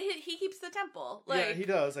 I mean, he keeps the temple. yeah, Like, he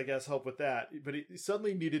does, I guess, help with that. But he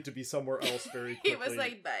suddenly needed to be somewhere else very quickly. he was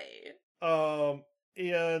like, bye.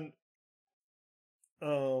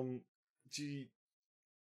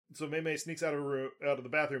 So Mei sneaks out of the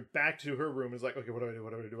bathroom, back to her room, and is like, okay, what do I do?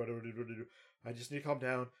 What do I do? What do I do? What do I do? I just need to calm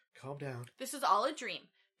down. Calm down. This is all a dream.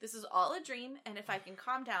 This is all a dream, and if I can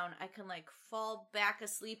calm down, I can, like, fall back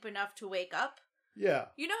asleep enough to wake up. Yeah.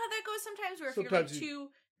 You know how that goes sometimes, where if Sometimes you're, like,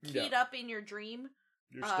 too keyed up in your dream,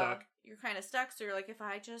 You're stuck. you're kind of stuck, so you're like, if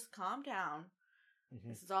I just calm down,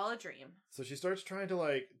 this is all a dream. So she starts trying to,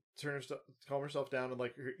 like, calm herself down, and,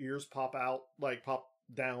 like, her ears pop out, like, pop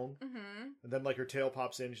down, and then, like, her tail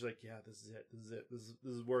pops in, and she's like, yeah, this is it, this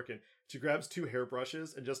is working. She grabs 2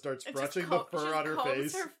 hairbrushes and just starts brushing the fur on her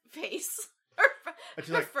face. Her face. And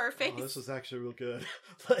she's her like, fur face. oh, this was actually real good.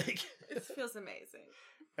 Like, it feels amazing.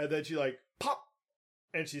 and then she, like, pop!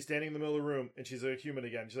 And she's standing in the middle of the room, and she's a human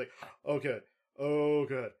again. She's like, oh, good. Oh,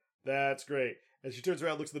 good. That's great. And she turns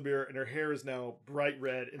around, looks in the mirror, and her hair is now bright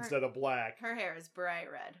red instead of black. Her hair is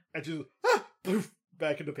bright red. And she's poof,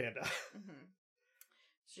 back into Panda.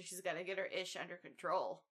 So she's got to get her ish under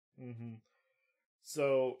control.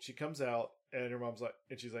 So she comes out, and her mom's like,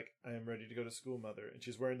 and she's like, I am ready to go to school, Mother. And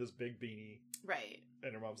she's wearing this big beanie. Right.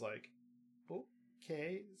 And her mom's like,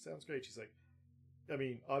 okay, sounds great. She's like, I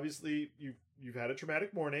mean, obviously, you've had a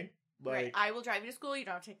traumatic morning. Like, right. I will drive you to school. You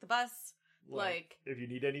don't have to take the bus. Like, if you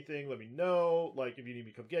need anything, let me know. Like, if you need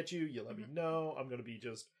me to come get you, you let me know. I'm going to be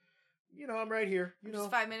just, I'm right here. I'm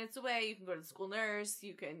just 5 minutes away. You can go to the school nurse.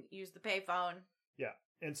 You can use the payphone. Yeah.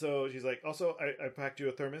 And so she's like, also, I packed you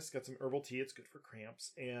a thermos, got some herbal tea. It's good for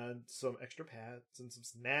cramps, and some extra pads and some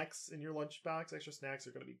snacks in your lunchbox. Extra snacks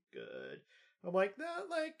are going to be good. I'm like, nah,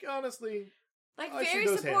 like, honestly. Like, very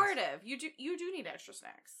supportive. Hands. You do need extra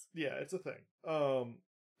snacks. Yeah, it's a thing.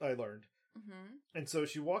 I learned. And so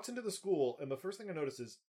she walks into the school, and the first thing I notice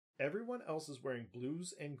is everyone else is wearing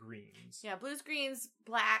blues and greens. Yeah, blues, greens,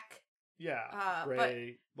 black. Yeah,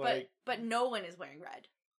 gray. But no one is wearing red.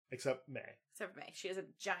 Except Mei. Except Mei. She has a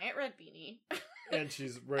giant red beanie. And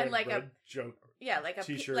she's wearing and like red joke. Yeah, like a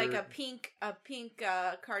t-shirt. Like a pink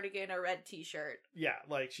cardigan, a red t-shirt. Yeah,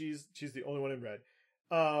 like she's the only one in red.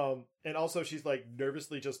 And also she's like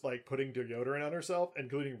nervously just like putting deodorant on herself,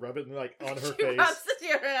 including rubbing like on her face. Rubs the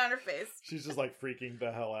deodorant on her face. She's just like freaking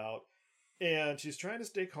the hell out. And she's trying to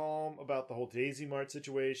stay calm about the whole Daisy Mart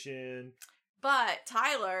situation. But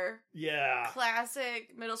Tyler, yeah,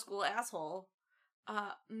 classic middle school asshole,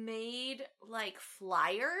 made like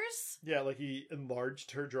flyers. Yeah, like he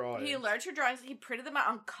enlarged her drawings. He printed them out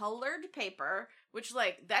on colored paper, which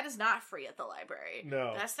like that is not free at the library.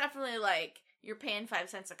 No, that's definitely like you're paying 5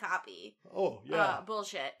 cents a copy. Oh yeah,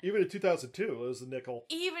 bullshit. Even in 2002, it was a nickel.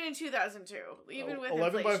 Even in 2002, even with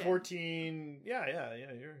 11 inflation. by 14. Yeah.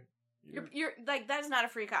 You're like that is not a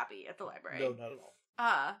free copy at the library. No, not at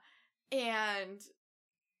all. And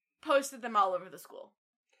posted them all over the school.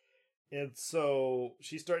 And so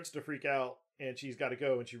she starts to freak out, and she's got to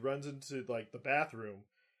go, and she runs into like the bathroom,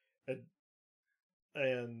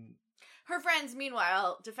 and her friends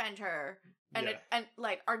meanwhile defend her and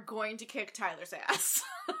like are going to kick Tyler's ass.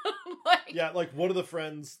 like one of the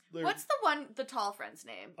friends. What's the tall friend's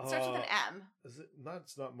name? It starts with an M. Is it not?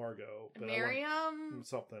 It's not Margot. But Miriam.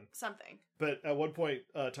 Something. But at one point,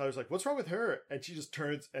 Tyler's like, "What's wrong with her?" And she just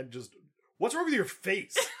turns and just, "What's wrong with your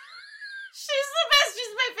face?" She's the best.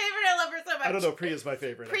 She's my favorite. I love her so much. I don't know. Priya's my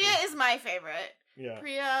favorite. Priya is my favorite. Yeah.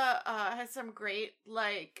 Priya has some great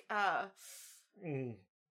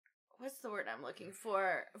what's the word I'm looking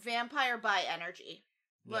for? Vampire by energy.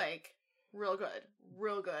 Yeah. Like real good.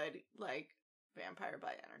 Like vampire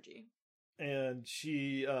by energy. And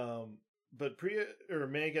she, but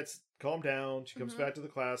Mei gets calmed down. She comes back to the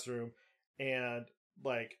classroom, and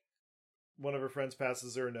like one of her friends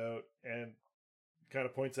passes her a note and kind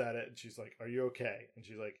of points at it, and she's like, "Are you okay?" And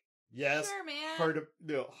she's like, "Yes." Sure, man.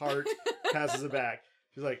 Heart passes it back.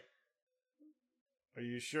 She's like, "Are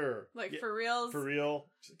you sure?" Like, for reals? For real?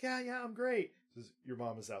 She's like, yeah, I'm great. She says, "Your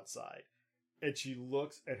mom is outside." And she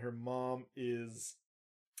looks, and her mom is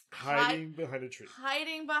hiding behind a tree.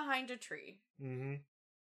 Hiding behind a tree.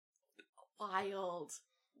 Wild.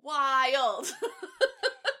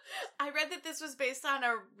 I read read that this was based on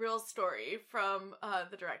a real story from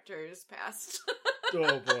the director's past.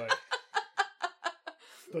 Oh boy.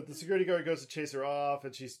 But the security guard goes to chase her off,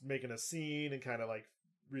 and she's making a scene and kind of like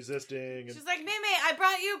resisting. And She's like, Mei, I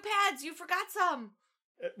brought you pads. You forgot some.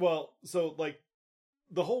 well, so like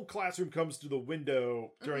the whole classroom comes to the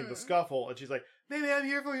window during the scuffle, and she's like, Mei, I'm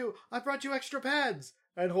here for you. I brought you extra pads,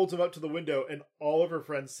 and holds them up to the window, and all of her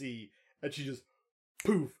friends see, and she just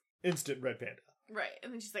poof, instant red panda. Right.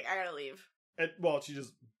 And then she's like, I gotta leave. And well, she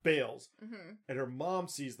just bails, Mm-hmm. and her mom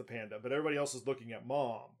sees the panda, but everybody else is looking at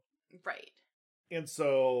mom. Right. And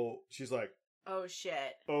so she's like, Oh, shit.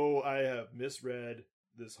 oh, I have misread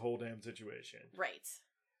this whole damn situation. Right.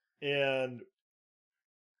 And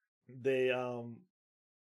they,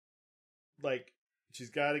 like, she's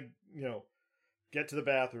got to, get to the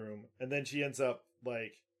bathroom. And then she ends up,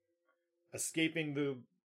 like, escaping the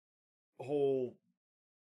whole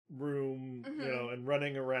room, and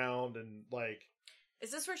running around and, like,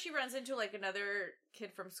 Is this where she runs into, like, another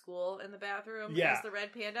kid from school in the bathroom? Yeah. As the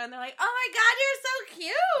red panda, and they're like, oh my god,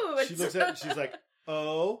 you're so cute! she looks at it and she's like,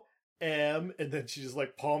 O-M, and then she just,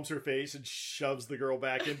 like, palms her face and shoves the girl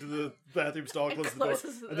back into the bathroom stall, And closes the door,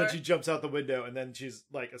 closes the and then door. she jumps out the window, and then she's,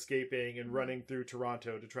 like, escaping and running through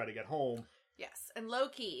Toronto to try to get home. Yes, and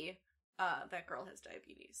low-key, that girl has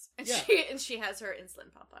diabetes. And Yeah. she has her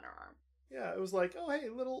insulin pump on her arm. Yeah, it was like, oh, hey,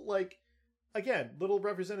 little, like, again, little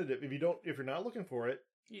representative. If you're not looking for it,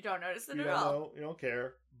 You don't notice it you at don't all. know, you don't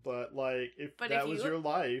care. But, like, if But that if was you- your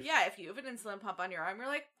life, Yeah, if you have an insulin pump on your arm, you're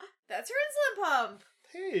like, "Ah, that's her insulin pump!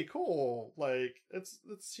 hey, cool. Like, it's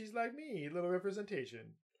she's like me, little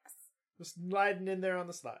representation. Just sliding in there on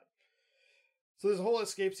the slide. So there's a whole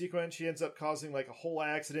escape sequence. She ends up causing, like, a whole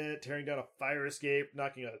accident, tearing down a fire escape,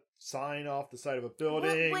 knocking a sign off the side of a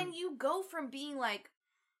building. When you go from being like,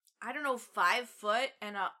 I don't know, 5 foot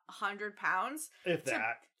and 100 pounds if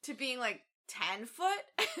that. to being like 10 foot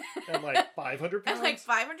And, like, 500 pounds. and like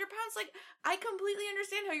 500 pounds, like, I completely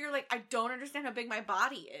understand how you're like, I don't understand how big my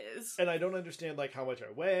body is. And I don't understand, like, how much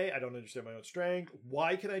I weigh. I don't understand my own strength.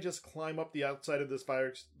 Why can I just climb up the outside of this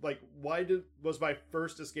fire? Like, why was my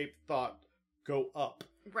first escape thought go up?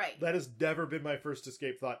 Right. That has never been my first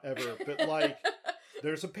escape thought ever. But, like,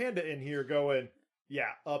 there's a panda in here going,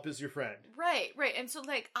 yeah, up is your friend. Right. And so,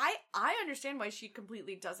 like, I understand why she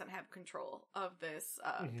completely doesn't have control of this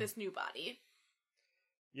this new body.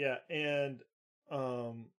 Yeah, and,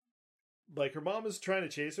 like, her mom is trying to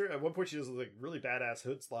chase her. At one point, she does, like, really badass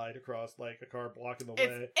hood slide across, like, a car blocking the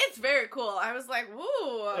way. It's very cool. I was like,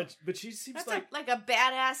 woo. But she seems That's like... like a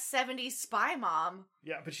badass 70s spy mom.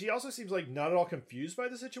 Yeah, but she also seems like not at all confused by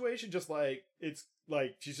the situation. Just like, it's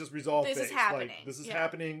like she's just resolved. This is things. happening. Like, this is Yeah.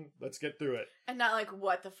 happening. Let's get through it. And not like,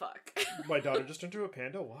 what the fuck? My daughter just turned into a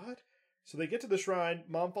panda. What? So they get to the shrine.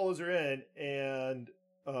 Mom follows her in, and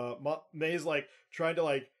May's like trying to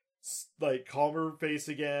like calm her face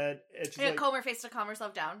again, and she's like, comb her face to calm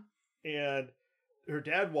herself down. and her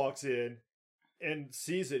dad walks in and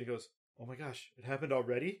sees it and goes, "Oh my gosh, it happened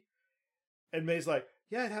already." And May's like,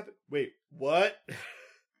 "Yeah, it happened." Wait, what?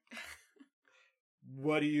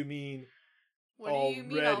 What do you mean? What do you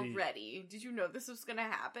mean already? Did you know this was gonna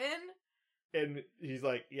happen? And he's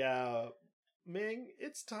like, "Yeah, Ming,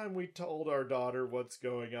 it's time we told our daughter what's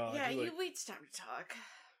going on." Yeah, She's like, it's time to talk.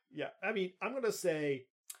 yeah, I mean, I'm gonna say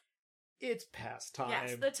it's past time.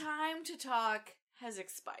 Yes, the time to talk has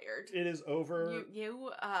expired. It is over.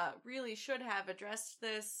 You really should have addressed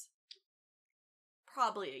this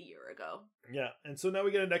probably a year ago. Yeah, and so now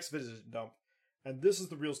we get an exposition dump. And this is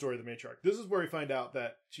the real story of the matriarch. This is where we find out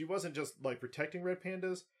that she wasn't just, like, protecting red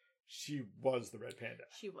pandas. She was the red panda.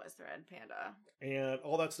 She was the red panda. And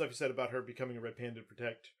all that stuff you said about her becoming a red panda to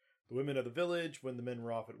protect the women of the village when the men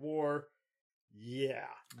were off at war. Yeah,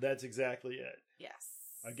 that's exactly it. Yes.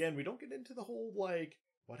 Again, we don't get into the whole, like,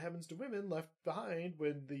 what happens to women left behind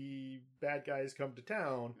when the bad guys come to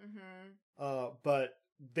town. Mm-hmm. But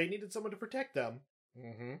they needed someone to protect them.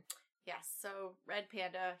 Mm-hmm. Yes, so red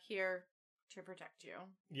panda here to protect you.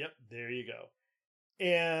 Yep, there you go.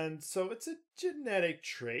 And so it's a genetic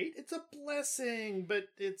trait. It's a blessing, but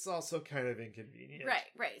it's also kind of inconvenient.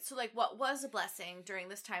 Right. So, like, what was a blessing during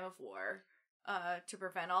this time of war, to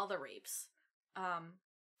prevent all the rapes,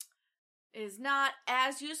 is not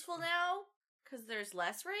as useful now because there's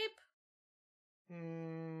less rape.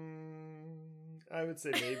 I would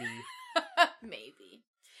say maybe.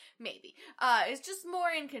 Maybe. It's just more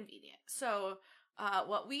inconvenient. So,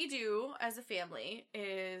 what we do as a family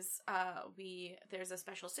is there's a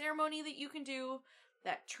special ceremony that you can do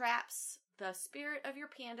that traps the spirit of your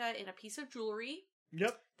panda in a piece of jewelry.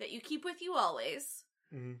 Yep. That you keep with you always.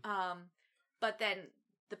 Mm-hmm. But then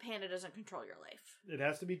the panda doesn't control your life. It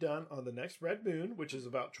has to be done on the next red moon, which is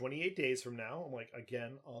about 28 days from now. I'm like,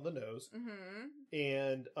 again, on the nose. Mm-hmm.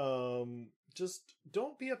 And just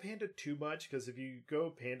don't be a panda too much, because if you go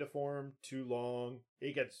panda form too long,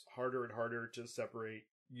 it gets harder and harder to separate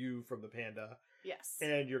you from the panda, Yes.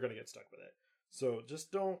 and you're going to get stuck with it. So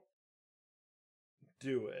just don't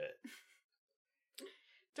do it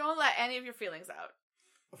Don't let any of your feelings out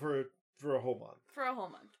for a whole month. for a whole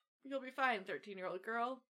month. You'll be fine, 13-year-old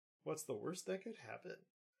girl. What's the worst that could happen?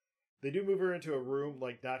 They do move her into a room,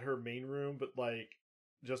 like, not her main room, but, like,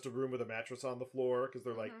 just a room with a mattress on the floor, because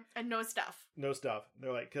they're like, And no stuff. no stuff.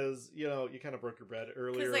 They're like, because, you know, you kind of broke your bed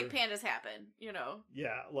earlier. Because, like, pandas happen, you know.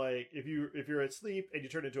 Yeah, like, if you're asleep and you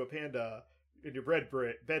turn into a panda and your bed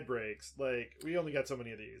breaks, like, we only got so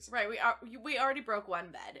many of these. Right, we already broke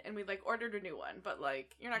one bed, and we, like, ordered a new one, but,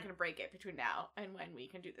 like, you're not going to break it between now and when we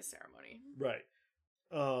can do this ceremony. Right.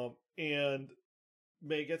 And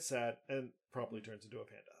May gets sad and promptly turns into a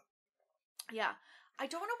panda. Yeah. I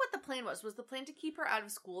don't know what the plan was. Was the plan to keep her out of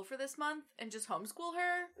school for this month and just homeschool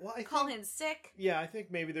her? Well, Call in sick? Yeah, I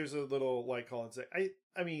think maybe there's a little, like, call in sick.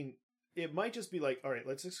 I mean, it might just be like, all right,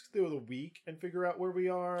 let's just do the week and figure out where we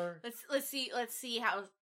are. Let's see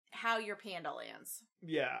how your panda lands.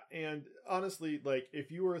 Yeah, and honestly, like,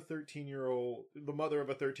 if you were a 13-year-old, the mother of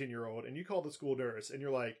a 13-year-old, and you call the school nurse and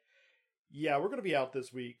you're like, yeah, we're going to be out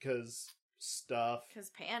this week because stuff. Because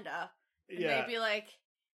panda. And Yeah. they'd be like,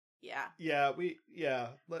 yeah. Yeah.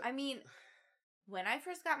 I mean, when I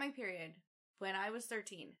first got my period, when I was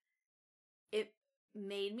 13, it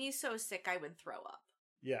made me so sick I would throw up.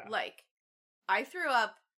 Yeah. Like, I threw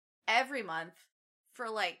up every month for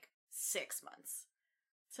like 6 months.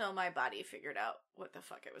 Till my body figured out what the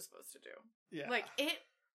fuck it was supposed to do. Yeah. Like, it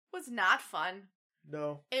was not fun.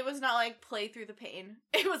 No. It was not like play through the pain.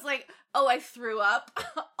 It was like, oh, I threw up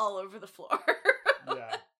all over the floor.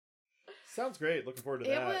 Yeah. Sounds great. Looking forward to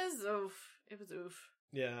that. It was oof.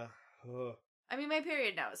 Yeah. Ugh. I mean, my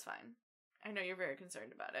period now is fine. I know you're very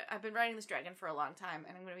concerned about it. I've been riding this dragon for a long time,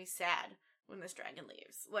 and I'm going to be sad when this dragon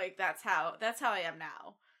leaves. Like, that's how I am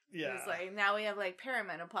now. Yeah. It's like, now we have, like,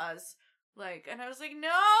 perimenopause. Like, and I was like, no,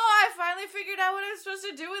 I finally figured out what I'm supposed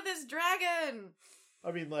to do with this dragon.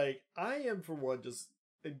 I mean, like, I am, for one, just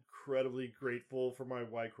incredibly grateful for my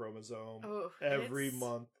Y chromosome every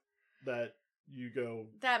month that you go...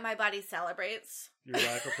 That my body celebrates. Your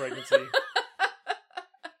lack of pregnancy.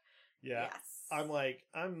 Yeah. Yes.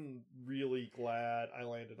 I'm really glad I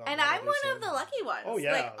landed on and that. I'm one of the lucky ones. Oh,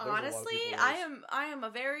 yeah. Like, honestly, I am a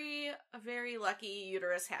very lucky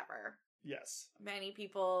uterus haver. Yes. Many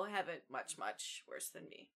people have it much, much worse than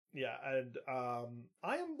me. Yeah, and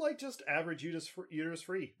I am, like, just average uterus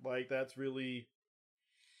free. Like, that's really...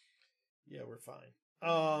 Yeah, we're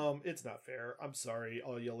fine. It's not fair. I'm sorry,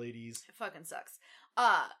 all you ladies. It fucking sucks.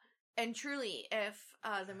 And truly, if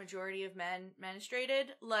the majority of men menstruated,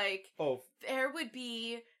 like, there would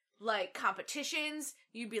be, like, competitions.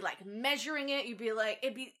 You'd be, like, measuring it. You'd be, like,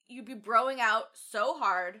 you'd be broing out so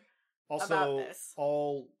hard about this.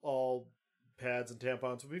 all pads and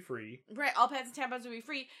tampons would be free. Right, all pads and tampons would be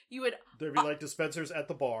free. There'd be, like, dispensers at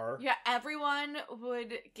the bar. Yeah, everyone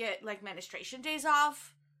would get, like, menstruation days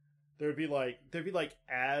off. There'd be like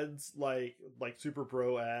ads, like Super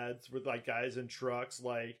Bro ads with, like, guys in trucks,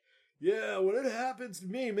 like, yeah, when it happens to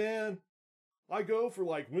me, man, I go for,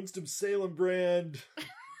 like, Winston-Salem brand.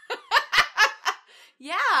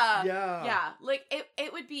 Yeah. Yeah. Yeah. Like,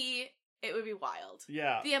 it would be wild.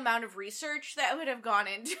 Yeah. The amount of research that would have gone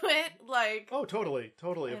into it, like... Oh, totally,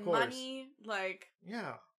 and of course. money, like...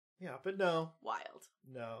 Yeah, but no. Wild.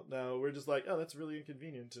 No, we're just like, oh, that's really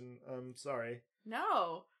inconvenient, and I'm sorry.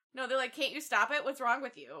 No, they're like, can't you stop it? What's wrong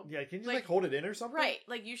with you? Yeah, can you just, like, hold it in or something? Right,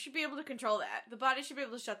 like, you should be able to control that. The body should be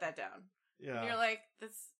able to shut that down. Yeah. And you're like,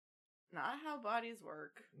 that's not how bodies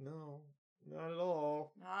work. No, not at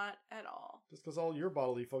all. Not at all. Just because all your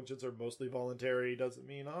bodily functions are mostly voluntary doesn't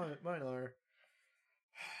mean mine are.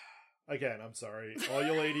 Again, I'm sorry. All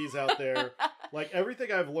you ladies out there, like,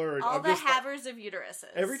 everything I've learned... All the havers of uteruses.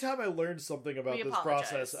 Every time I learned something about this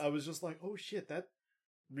process, I was just like, oh shit, that...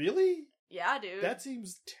 Really? Yeah, dude. That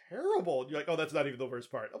seems terrible. You're like, oh, that's not even the worst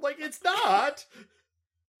part. I'm like, it's not!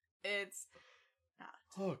 It's not.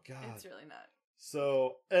 Oh, God. It's really not.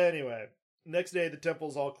 So, anyway, next day the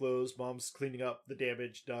temple's all closed. Mom's cleaning up the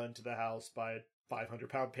damage done to the house by a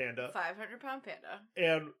 500-pound panda. 500-pound panda.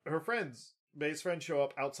 And her friends, May's friends, show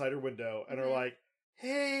up outside her window and are like,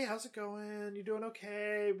 hey, how's it going? You doing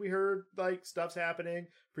okay? We heard, like, stuff's happening.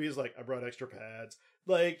 Priya's like, I brought extra pads.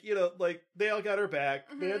 Like, you know, like, they all got her back.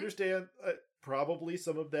 Mm-hmm. They understand. Probably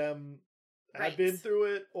some of them have been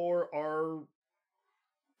through it or are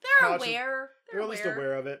They're cautious- aware. They're at least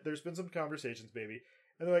aware of it. There's been some conversations, maybe.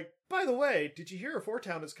 And they're like, by the way, did you hear a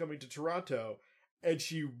 4-town is coming to Toronto? And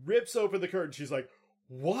she rips open the curtain. She's like,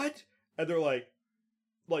 what? And they're like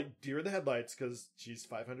deer in the headlights because she's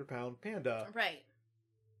 500-pound panda. Right.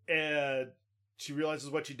 And she realizes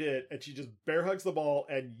what she did, and she just bear hugs them all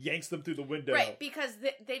and yanks them through the window. Right, because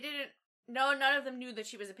they didn't. No, none of them knew that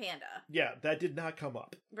she was a panda. Yeah, that did not come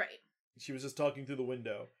up. Right. She was just talking through the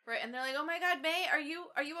window. Right, and they're like, "Oh my God, May, are you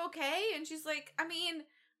okay?" And she's like, "I mean,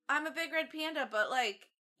 I'm a big red panda, but like,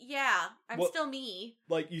 yeah, I'm still me."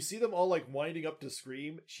 Like, you see them all like winding up to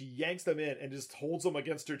scream. She yanks them in and just holds them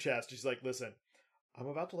against her chest. She's like, "Listen, I'm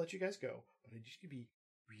about to let you guys go, but I need you to be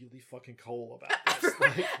really fucking cool about this."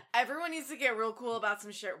 Everyone needs to get real cool about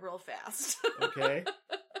some shit real fast. Okay.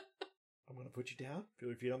 I'm going to put you down. Feel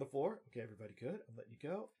your feet on the floor. Okay, everybody good. I'm letting you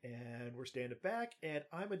go. And we're standing back, and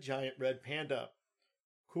I'm a giant red panda.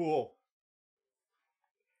 Cool.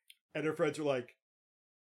 And her friends are like,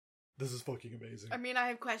 this is fucking amazing. I mean, I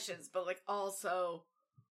have questions, but like, also,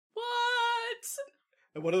 what?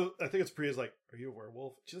 And one of I think it's Priya's like, are you a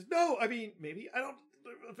werewolf? She's like, no, I mean, maybe. I don't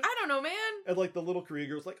know, man. And like the little Korean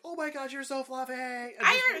girl's like, oh my gosh, you're so fluffy. And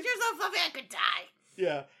I heard you're so fluffy I could die.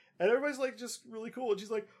 Yeah. And everybody's like just really cool. And she's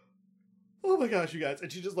like, oh my gosh, you guys.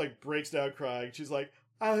 And she just like breaks down crying. She's like,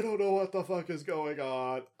 I don't know what the fuck is going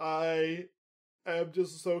on. I am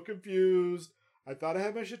just so confused. I thought I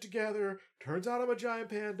had my shit together. Turns out I'm a giant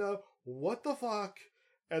panda. What the fuck?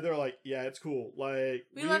 And they're like, yeah, it's cool. Like,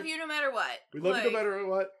 we love you no matter what. We love you no matter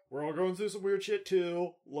what. We're all going through some weird shit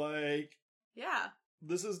too. Like, yeah.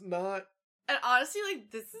 This is not... And honestly, like,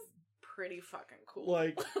 this is pretty fucking cool.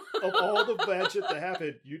 Like, of all the bad shit that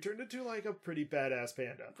happened, you turned into, like, a pretty badass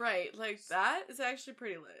panda. Right. Like, that is actually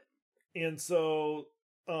pretty lit. And so,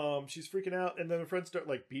 she's freaking out, and then her friends start,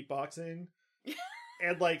 like, beatboxing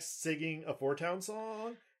and, like, singing a 4-town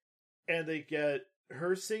song. And they get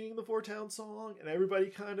her singing the 4-town song, and everybody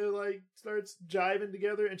kind of, like, starts jiving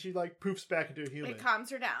together, and she, like, poofs back into a human. It calms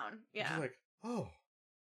her down. Yeah. And she's like, oh.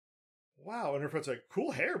 Wow. And her friend's like,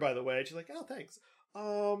 cool hair, by the way. And she's like, oh, thanks.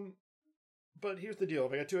 But here's the deal.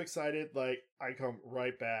 If I get too excited, like, I come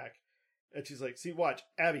right back. And she's like, see, watch.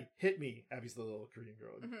 Abby, hit me. Abby's the little Korean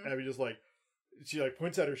girl. Mm-hmm. Abby just, like, she, like,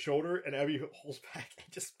 points at her shoulder, and Abby holds back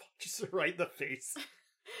and just punches her right in the face.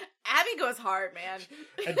 Abby goes hard, man.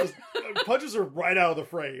 And just punches her right out of the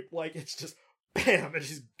frame. Like, it's just, bam, and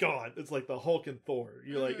she's gone. It's like the Hulk and Thor.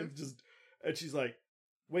 You're like, it's just, and she's like,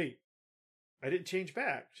 wait. I didn't change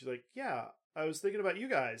back. She's like, yeah, I was thinking about you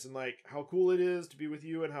guys and like how cool it is to be with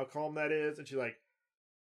you and how calm that is. And she's like,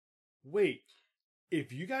 wait,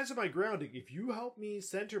 if you guys are my grounding, if you help me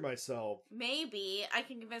center myself, maybe I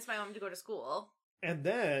can convince my mom to go to school. And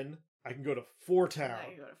then I can go to 4-town. I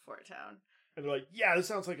can go to 4-town. And they're like, yeah, this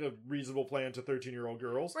sounds like a reasonable plan to 13-year-old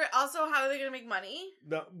girls. Right, also, how are they going to make money?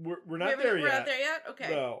 No, we're not there yet. We're not there yet?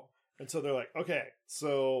 Okay. No. And so they're like, okay,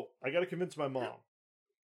 so I got to convince my mom.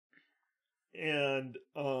 And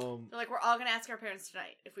they're like, we're all gonna ask our parents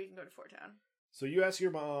tonight if we can go to 4-town. So you ask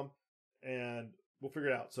your mom, and we'll figure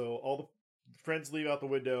it out. So all the friends leave out the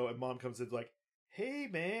window, and mom comes in like, "Hey,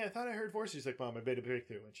 May, I thought I heard voices." She's like, "Mom, I made a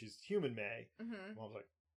breakthrough," and she's human May. Mm-hmm. Mom's like,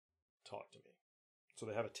 "Talk to me." So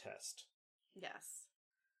they have a test. Yes.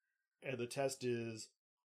 And the test is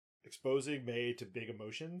exposing May to big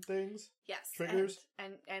emotion things. Yes. Triggers.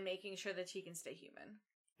 And making sure that she can stay human.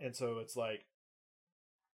 And so it's like,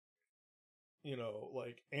 you know,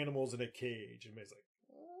 like animals in a cage. And May's like,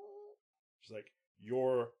 she's like,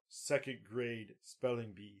 your second grade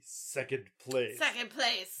spelling bee, second place. Second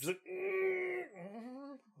place. She's like,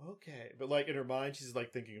 okay. But like in her mind, she's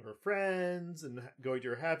like thinking of her friends and going to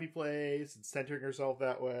her happy place and centering herself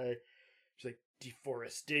that way. She's like,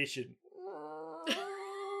 deforestation.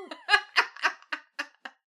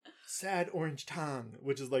 Sad orange tongue,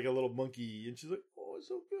 which is like a little monkey. And she's like, oh, it's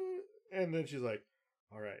so good. And then she's like,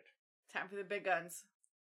 all right. Time for the big guns.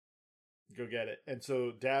 Go get it. And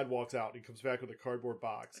so Dad walks out and he comes back with a cardboard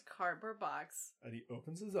box. A cardboard box. And he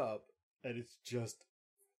opens his up and it's just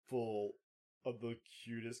full of the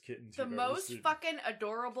cutest kittens the you've ever most seen. Fucking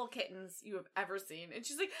adorable kittens you have ever seen. And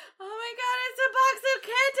she's like, oh my god, it's a box of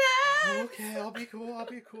kittens! Okay, I'll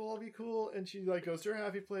be cool. And she like goes to her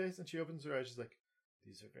happy place and she opens her eyes. She's like,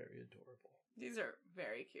 these are very adorable. These are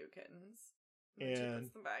very cute kittens. And she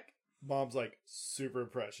puts them back. Mom's like super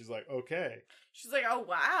impressed. She's like, okay. She's like, oh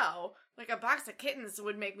wow. Like a box of kittens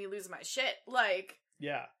would make me lose my shit. Like,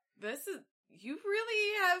 yeah. This is, you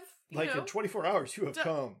really have, like in 24 hours, you have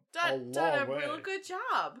come a long done a way. real good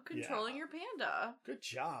job controlling your panda. Good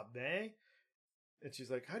job, May. And she's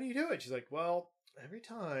like, how do you do it? She's like, well, every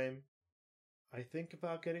time I think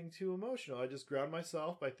about getting too emotional. I just ground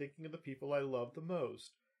myself by thinking of the people I love the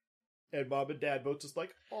most. And Mom and Dad both just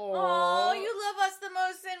like, Oh, you love us the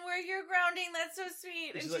most, and we're your grounding. That's so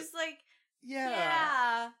sweet. And she's like,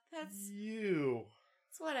 yeah, that's you.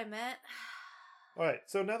 That's what I meant. All right,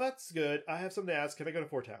 so now that's good. I have something to ask. Can I go to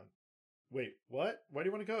Fort Town? Wait, what? Why do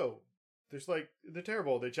you want to go? They're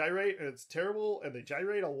terrible. They gyrate, and it's terrible, and they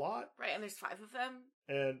gyrate a lot. Right, and there's 5 of them.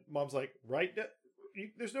 And Mom's like, right?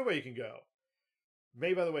 There's no way you can go.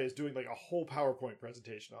 May, by the way, is doing like a whole PowerPoint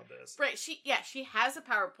presentation on this. Right, she has a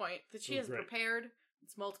PowerPoint that she has prepared.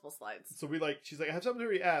 It's multiple slides. So she's like, I have something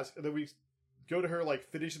to ask, and then we go to her like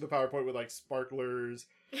finishing the PowerPoint with like sparklers,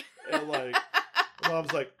 and like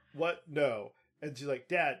Mom's like, what? No. And she's like,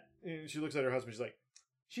 Dad, and she looks at her husband, she's like,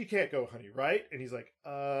 she can't go, honey, right? And he's like,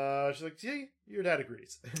 she's like, see, your dad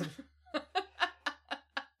agrees.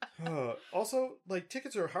 Also, like,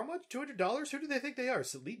 tickets are how much? $200? Who do they think they are?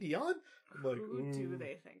 Celine Dion? I'm like, who do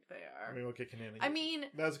they think they are? I mean, okay, Canadian. I mean,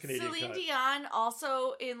 that's a Canadian Celine cut. Dion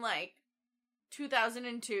also in like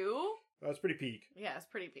 2002. That's pretty peak. Yeah, it's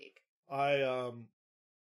pretty peak. I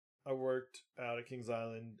worked out at Kings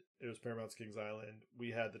Island. It was Paramount's Kings Island.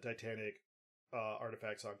 We had the Titanic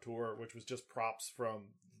artifacts on tour, which was just props from.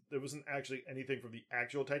 There wasn't actually anything from the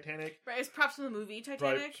actual Titanic. Right, it's props from the movie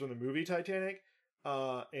Titanic. Props from the movie Titanic.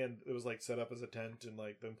 And it was like set up as a tent in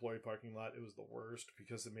like the employee parking lot. It was the worst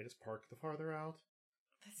because it made us park the farther out.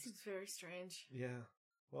 That seems very strange. Yeah.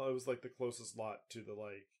 Well, it was like the closest lot to the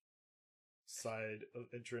like side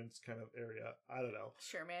of entrance kind of area. I don't know.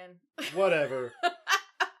 Sure, man. Whatever.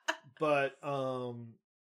 But I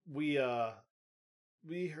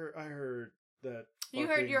heard that you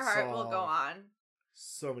heard Your Heart Will Go On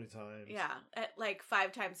so many times. Yeah, at like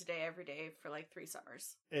 5 times a day every day for like 3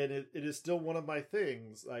 summers. And it is still one of my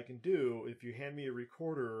things I can do. If you hand me a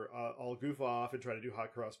recorder, I'll goof off and try to do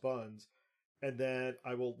hot cross buns. And then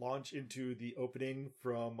I will launch into the opening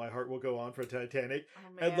from My Heart Will Go On for Titanic.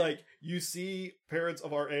 Oh, man. And like, you see parents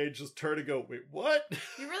of our age just turn and go, wait, what?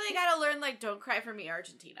 You really gotta learn like Don't Cry For Me,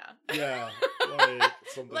 Argentina. Yeah. Like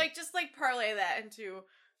something. Like, just like parlay that into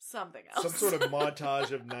something else. Some sort of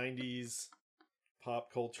montage of 90s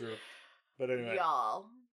pop culture. But anyway. Y'all.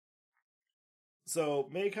 So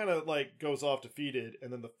May kind of like goes off defeated,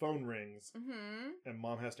 and then the phone rings. Mm-hmm. And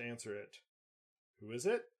Mom has to answer it. Who is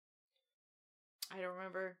it? I don't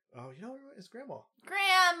remember. Oh, you know, it's Grandma.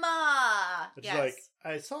 Grandma! And she's like,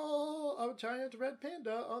 I saw a giant red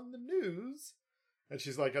panda on the news. And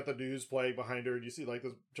she's like got the news playing behind her, and you see like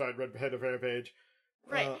this giant red panda page.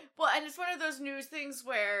 Right. Well, and it's one of those news things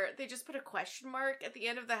where they just put a question mark at the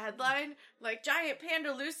end of the headline, like, giant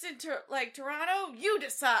panda loose in Toronto, you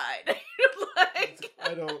decide.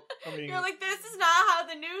 I mean... You're like, this is not how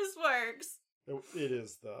the news works. It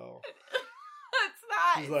is, though. It's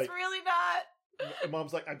not. She's it's like, really not.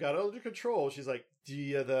 Mom's like, I've got it under control. She's like, do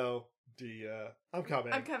ya, though? Do ya? I'm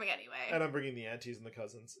coming. I'm coming anyway. And I'm bringing the aunties and the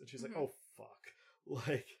cousins. And she's like, oh, fuck.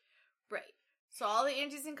 Like... Right. So all the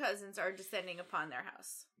aunties and cousins are descending upon their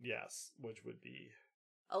house. Yes, which would be...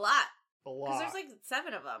 A lot. A lot. Because there's like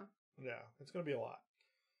 7 of them. Yeah, it's going to be a lot.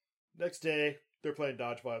 Next day, they're playing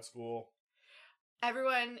dodgeball at school.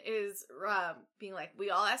 Everyone is being like, we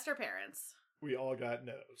all asked our parents. We all got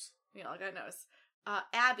no's. We all got no's.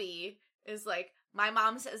 Abby is like, my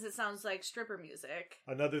mom says it sounds like stripper music.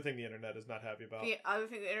 Another thing the internet is not happy about. The other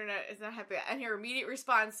thing the internet is not happy about. And her immediate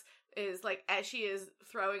response is like, as she is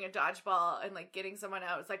throwing a dodgeball and like getting someone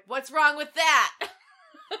out, it's like, what's wrong with that?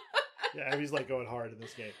 Yeah, Abby's like going hard in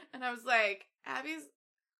this game. And I was like,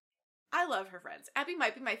 I love her friends. Abby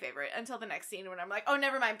might be my favorite until the next scene when I'm like, oh,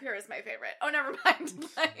 never mind, Pyrrha's my favorite. Oh, never mind.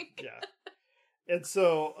 Like... Yeah. And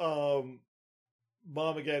so,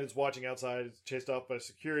 Mom again is watching outside, is chased off by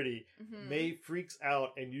security. Mm-hmm. May freaks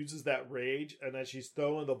out and uses that rage, and as she's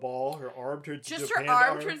throwing the ball, her arm turns into a panda her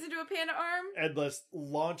arm arm. turns into a panda arm? And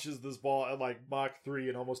launches this ball at like Mach 3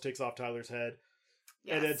 and almost takes off Tyler's head.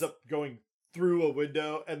 Yes. And ends up going through a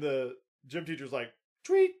window, and the gym teacher's like,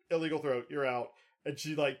 tweet, illegal throw, you're out. And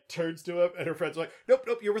she like turns to him, and her friends are like, nope,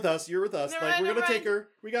 you're with us. Never like, mind, we're gonna take her.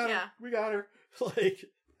 We got her. Like,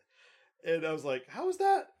 and I was like, how is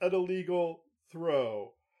that an illegal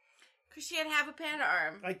throw? Because she had to have a panda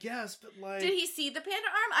arm. I guess, but like... Did he see the panda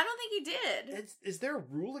arm? I don't think he did. Is there a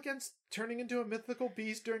rule against turning into a mythical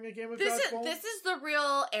beast during a game of dodgeball? This is the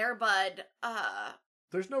real Air Bud,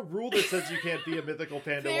 There's no rule that says you can't be a mythical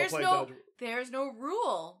panda while playing dodgeball. There's no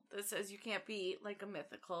rule that says you can't be like a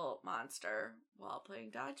mythical monster while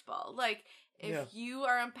playing dodgeball. Like, if you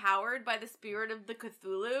are empowered by the spirit of the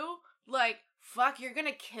Cthulhu, like, fuck, you're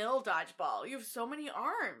gonna kill dodgeball. You have so many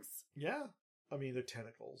arms. Yeah. I mean, they're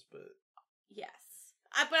tentacles, but... Yes.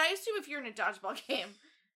 But I assume if you're in a dodgeball game,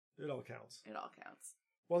 It all counts. it all counts.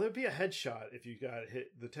 Well, there'd be a headshot if you got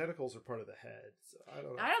hit. The tentacles are part of the head. So I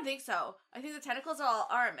don't know. I don't think so. I think the tentacles are all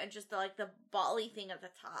arm, and just the bally thing at the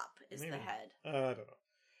top is Maybe. the head. I don't know.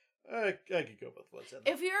 I could go both ways.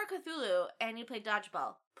 If you're a Cthulhu and you play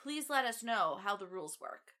dodgeball, please let us know how the rules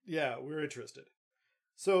work. Yeah, we're interested.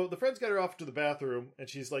 So the friends get her off to the bathroom, and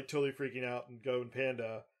she's like totally freaking out and going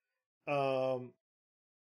panda.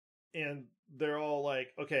 And they're all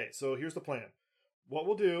like, okay, so here's the plan. What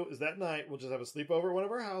we'll do is that night we'll just have a sleepover at one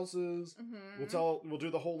of our houses. Mm-hmm. We'll do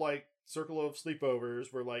the whole like circle of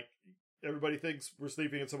sleepovers where like everybody thinks we're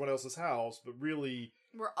sleeping in someone else's house, but really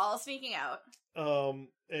We're all sneaking out.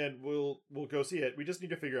 and we'll go see it. We just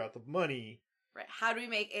need to figure out the money. Right. How do we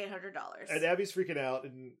make $800? And Abby's freaking out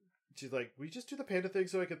and she's like, we just do the panda thing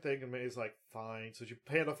so I can think. And May's like, fine. So she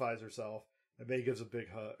pandifies herself and May gives a big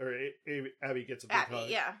hug, or Abby gets a big hug.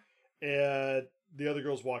 Yeah. And the other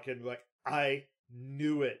girls walk in and be like, I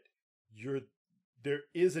knew it. There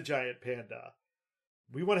is a giant panda.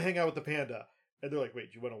 We want to hang out with the panda. And they're like,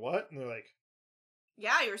 wait, you want to what? And they're like,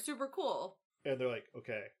 yeah, you're super cool. and they're like,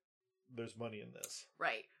 okay, there's money in this.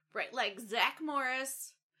 Right. Like Zach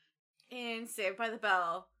Morris in Saved by the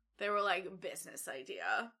Bell, they were like, business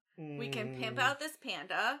idea. We can pimp out this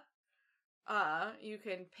panda. You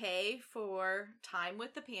can pay for time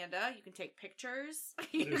with the panda. You can take pictures.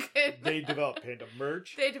 They develop panda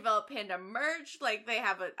merch. They develop panda merch. Like, they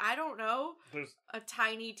have There's a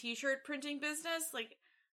tiny t-shirt printing business. Like,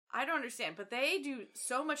 I don't understand, but they do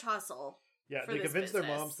so much hustle. Yeah, for they this convince their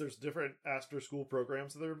business. moms there's different after-school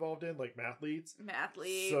programs that they're involved in, like Mathletes.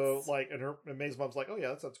 Mathletes. So, like, and May's mom's like, oh yeah,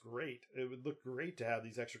 that sounds great. It would look great to have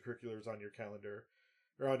these extracurriculars on your calendar.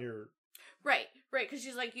 Or on your... Right, because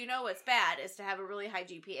she's like, what's bad is to have a really high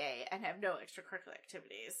GPA and have no extracurricular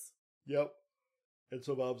activities. Yep. And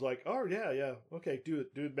so mom's like, oh yeah, okay, do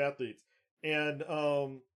it, Mathletes. And,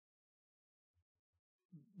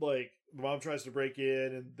 like, mom tries to break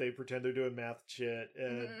in and they pretend they're doing math shit,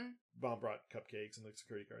 and mom brought cupcakes and the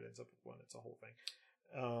security guard ends up with one. It's a whole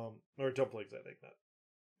thing. Or dumplings, I think, not.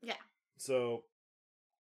 Yeah. So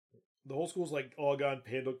the whole school's like all gone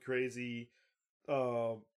panda crazy.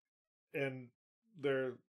 And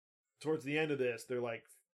they're towards the end of this, they're like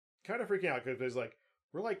kind of freaking out because there's like,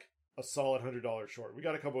 we're like a solid $100 short. We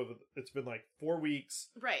got a couple of, it's been like 4 weeks.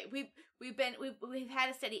 Right. We've had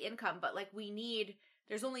a steady income, but like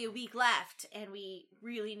there's only a week left and we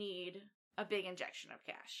really need a big injection of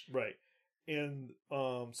cash. Right. And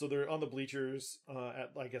so they're on the bleachers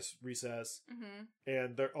at, I guess, recess. Mm-hmm.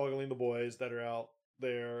 And they're ogling the boys that are out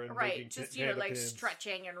there. And right. making Just, panda like pins.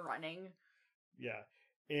 stretching and running. Yeah.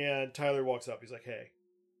 And Tyler walks up. He's like, hey,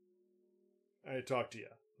 I need to talk to you.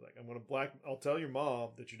 Like, I'll tell your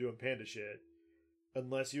mom that you're doing panda shit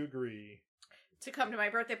unless you agree to come to my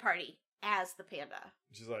birthday party as the panda.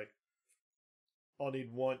 She's like, I'll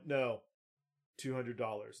need $200. And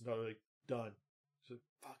they're like, done. She's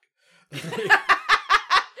like, fuck.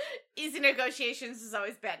 Easy negotiations is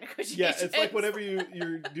always bad negotiations. Yeah, it's like whenever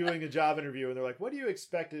you're doing a job interview and they're like, what do you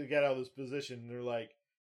expect to get out of this position? And they're like,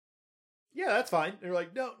 yeah, that's fine. And they're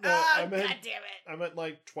like, no, God damn it. I meant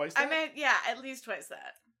like twice that. I meant, at least twice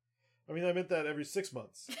that. I mean, I meant that every 6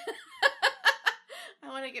 months. I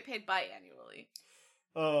want to get paid biannually.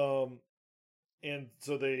 And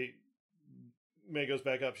so May goes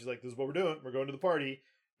back up. She's like, this is what we're doing. We're going to the party.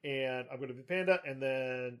 And I'm going to be panda. And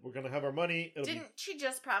then we're going to have our money. Didn't she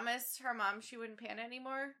just promise her mom she wouldn't panda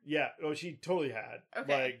anymore? Yeah. Oh, she totally had.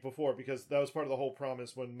 Okay. Like, before. Because that was part of the whole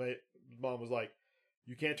promise when my mom was like,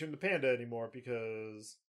 you can't turn the panda anymore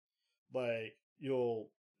because, like,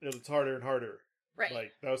 it's harder and harder. Right.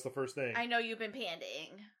 Like, that was the first thing. I know you've been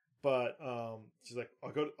pandaing. But, she's like,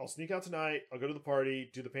 I'll sneak out tonight. I'll go to the party,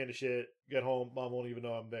 do the panda shit, get home. Mom won't even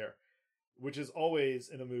know I'm there. Which is always,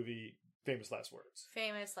 in a movie, famous last words.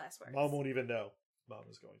 Famous last words. Mom won't even know. Mom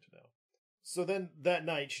is going to know. So then, that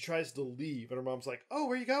night, she tries to leave, and her mom's like, oh,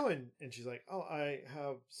 where are you going? And she's like, oh, I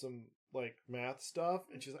have some, like, math stuff.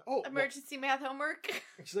 And she's like, oh. Emergency math homework.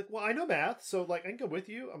 And she's like, well, I know math, so, like, I can go with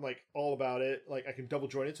you. I'm, like, all about it. Like, I can double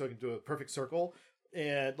join it so I can do a perfect circle.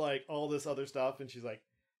 And, like, all this other stuff. And she's like,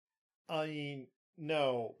 I mean,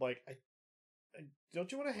 no. Like, I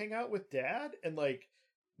don't you want to hang out with Dad? And, like,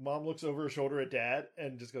 Mom looks over her shoulder at Dad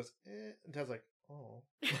and just goes, eh. And Dad's like, oh.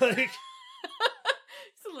 Like,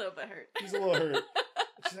 He's a little bit hurt. He's a little hurt.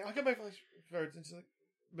 She's like, I'll get my flashcards. And she's like,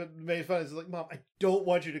 but May's fun. She's like, Mom, I don't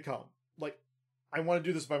want you to come. Like, I want to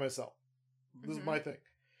do this by myself. This is my thing.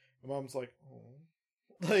 And Mom's like, oh.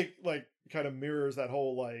 Like, kind of mirrors that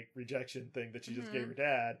whole, like, rejection thing that she just gave her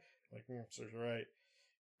dad. Like, serves her right.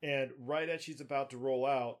 And right as she's about to roll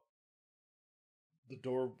out, the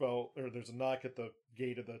doorbell, or there's a knock at the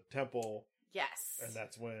gate of the temple, Yes. and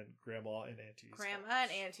that's when Grandma and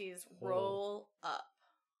Auntie's roll up.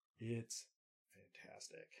 It's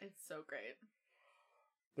fantastic. It's so great.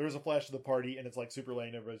 There's a flash of the party, and it's like super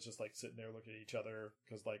late. Everybody's just like sitting there looking at each other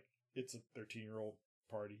because like it's a 13-year-old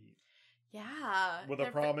party. Yeah. With a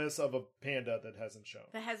promise of a panda that hasn't shown.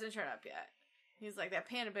 That hasn't shown up yet. He's like, that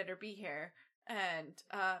panda better be here. And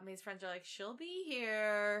May's friends are like, she'll be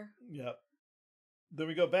here. Yep. Then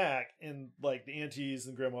we go back, and like the aunties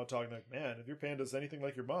and grandma are talking like, man, if your panda's anything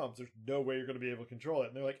like your mom's, there's no way you're going to be able to control it.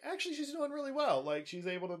 And they're like, actually, she's doing really well. Like, she's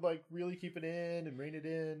able to like really keep it in and rein it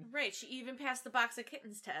in. Right. She even passed the box of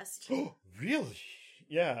kittens test. Oh, really?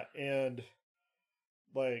 Yeah. And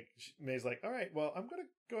like May's like, all right, well, I'm going to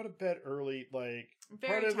go to bed early. Like,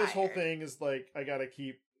 part of this whole thing is like, I gotta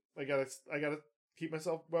keep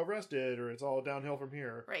myself well rested, or it's all downhill from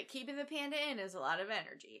here. Right, keeping the panda in is a lot of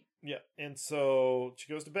energy. Yeah, and so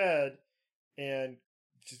she goes to bed, and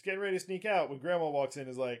she's getting ready to sneak out when Grandma walks in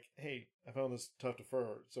and is like, hey, I found this tuft of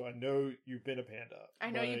fur, so I know you've been a panda.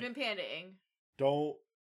 I know you've been pandaing.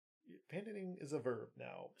 Pandaing is a verb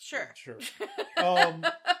now. Sure.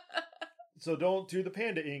 So don't do the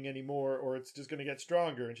pandaing anymore, or it's just going to get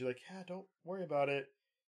stronger. And she's like, yeah, don't worry about it.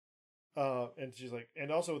 And she's like,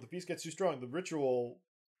 and also if the beast gets too strong,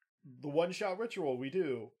 the one-shot ritual we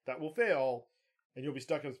do, that will fail, and you'll be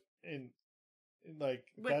stuck in like,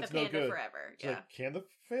 with that's the panda no good. forever. She's like, can the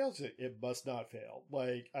fail? She's like, it must not fail.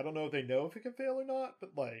 Like, I don't know if they know if it can fail or not,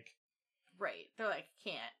 but like, right, they're like,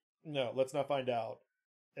 can't. No, let's not find out.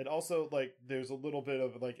 And also, like, there's a little bit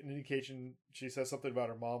of like an indication. She says something about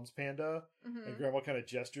her mom's panda, and Grandma kind of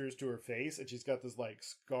gestures to her face, and she's got this like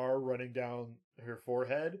scar running down her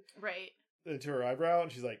forehead, right, into her eyebrow,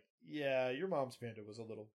 and she's like, "Yeah, your mom's panda was a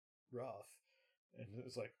little rough." And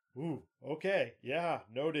it's like, "Ooh, okay, yeah,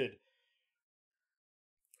 noted."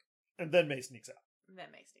 And then May sneaks out.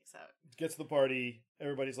 Gets to the party.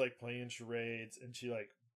 Everybody's like playing charades, and she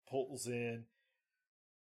like pulls in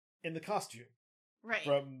the costume. Right.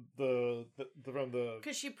 From the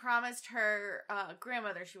because she promised her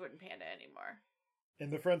grandmother she wouldn't panda anymore.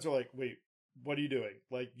 And the friends are like, wait, what are you doing?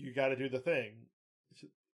 Like, you got to do the thing.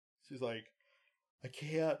 She's like, I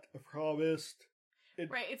can't. I promised.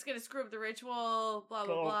 Right, it's gonna screw up the ritual. Blah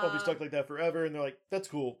blah blah. I'll be stuck like that forever. And they're like, that's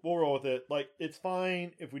cool. We'll roll with it. Like, it's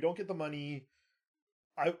fine if we don't get the money.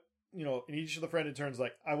 And each of the friend in turns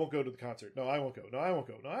like, I won't go to the concert. No, I won't go. No, I won't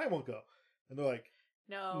go. No, I won't go. And they're like,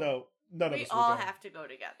 no. None of us. We all have to go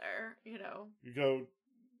together, You go,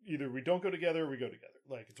 either we don't go together or we go together.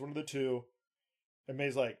 Like, it's one of the two. And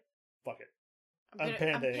May's like, fuck it. I'm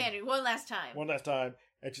pandaing. One last time.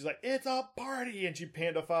 And she's like, it's a party. And she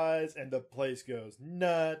pandifies, and the place goes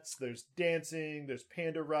nuts. There's dancing. There's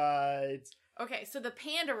panda rides. Okay, so the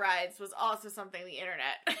panda rides was also something the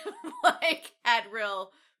internet, had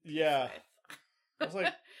real... Yeah. I was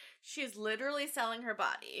like... She's literally selling her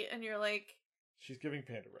body, and you're like... She's giving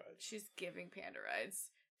panda rides. She's giving panda rides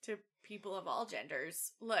to people of all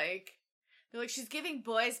genders. Like, they're like, she's giving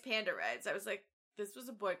boys panda rides. I was like, this was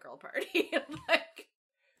a boy-girl party.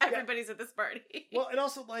 Everybody's at this party. Well, and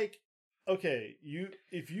also, like, okay,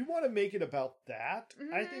 if you want to make it about that,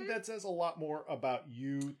 I think that says a lot more about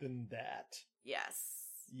you than that. Yes.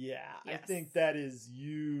 Yeah, yes. I think that is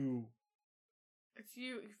you. It's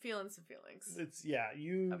you feeling some feelings.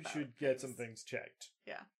 You should get some things checked.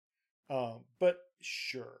 Yeah. But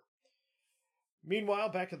sure. Meanwhile,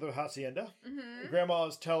 back at the hacienda, Grandma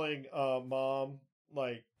is telling Mom,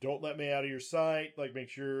 like, don't let May out of your sight. Like, make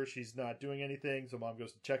sure she's not doing anything. So Mom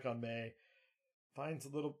goes to check on May. Finds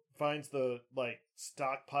the like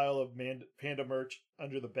stockpile of panda merch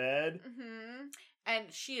under the bed. And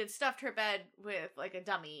she had stuffed her bed with like a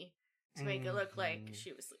dummy to make it look like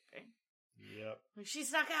she was sleeping. Yep. She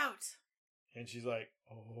snuck out. And she's like,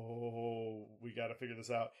 oh, we got to figure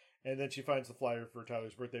this out. And then she finds the flyer for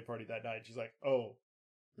Tyler's birthday party that night. She's like, oh.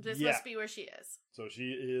 This must be where she is. So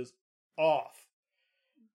she is off.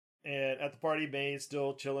 And at the party, May is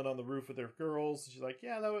still chilling on the roof with her girls. She's like,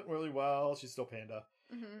 yeah, that went really well. She's still panda.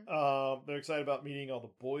 They're excited about meeting all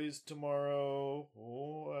the boys tomorrow.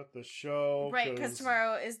 Oh, at the show. Right, because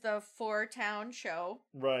tomorrow is the 4-town show.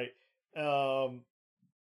 Right.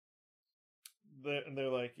 And they're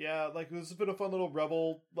like, yeah, like, this has been a fun little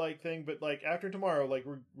rebel like thing, but like after tomorrow, like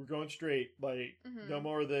we're going straight, like no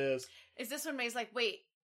more of this. Is this when May's like, wait,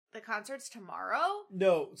 the concert's tomorrow?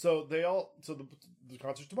 No, so the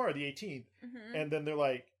concert's tomorrow, the 18th, and then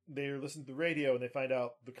they're listening to the radio and they find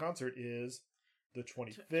out the concert is the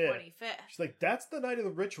 25th. She's like, that's the night of the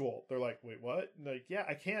ritual. They're like, wait, what? And like, yeah,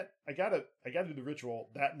 I gotta do the ritual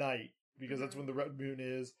that night because that's when the red moon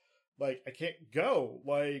is. like, I can't go.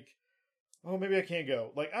 Like, oh, maybe I can't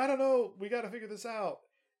go. Like, I don't know. We got to figure this out.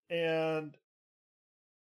 And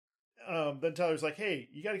then Tyler's like, hey,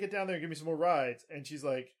 you got to get down there and give me some more rides. And she's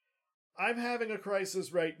like, I'm having a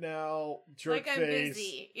crisis right now. Jerk I'm face.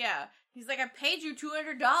 busy. Yeah. He's like, I paid you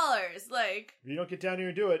 $200. Like, If you don't get down here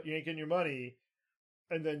and do it, you ain't getting your money.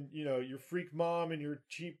 And then, your freak mom and your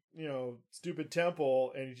cheap, stupid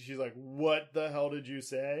temple. And she's like, what the hell did you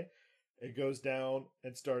say? It goes down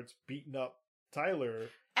and starts beating up Tyler.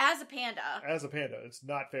 as a panda. It's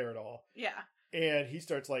not fair at all. Yeah. And he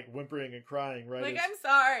starts like whimpering and crying Like, I'm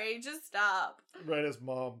sorry. Just stop. right as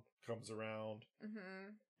mom comes around.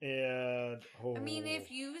 Mm-hmm. And I mean,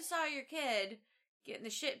 if you saw your kid getting the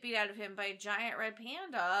shit beat out of him by a giant red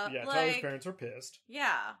panda, yeah, like, Tyler's parents are pissed.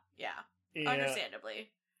 Yeah. And,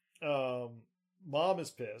 Understandably. Mom is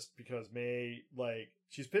pissed because May, like,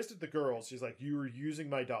 she's pissed at the girls. She's like, you were using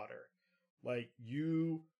my daughter. Like,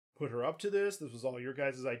 you put her up to this. This was all your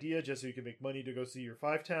guys' idea just so you can make money to go see your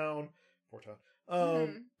four town.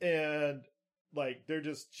 And, like,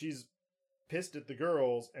 she's pissed at the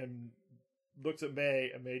girls and looks at May,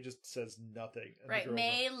 and May just says nothing. And right,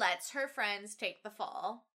 May lets her friends take the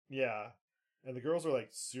fall. Yeah. And the girls are, like,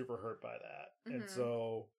 super hurt by that. And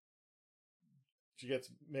so she gets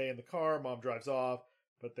May in the car, mom drives off,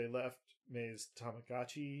 but they left May's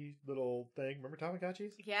Tamagotchi little thing. Remember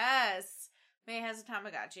Tamagotchis? Yes. May has a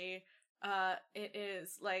Tamagotchi. It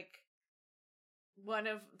is like one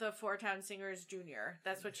of the Four Town Singers Jr.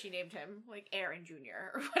 That's what she named him. Like Aaron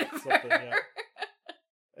Jr. or whatever. Something, yeah.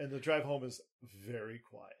 And the drive home is very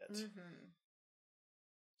quiet. Mm-hmm.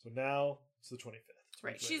 So now it's the 25th.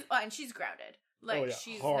 Right. She's grounded. Like,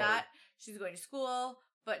 she's hard. she's going to school,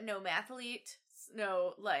 but no mathlete.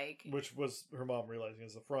 No, like, which was her mom realizing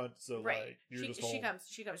as the front. So right. like, you're just home.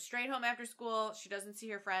 She comes straight home after school. She doesn't see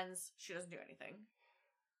her friends. She doesn't do anything.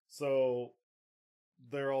 So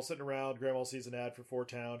they're all sitting around. Grandma sees an ad for Four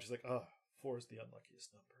Town. She's like, "Oh, 4 is the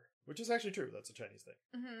unluckiest number," which is actually true. That's a Chinese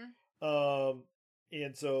thing. Mm-hmm.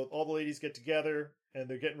 And so all the ladies get together and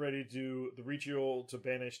they're getting ready to do the ritual to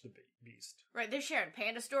banish the beast. Right. They're sharing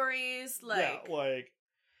panda stories. Like, yeah, like.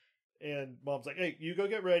 And mom's like, hey, you go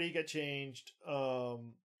get ready, get changed.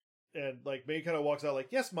 And like May kind of walks out like,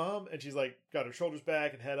 yes, mom. And she's like, got her shoulders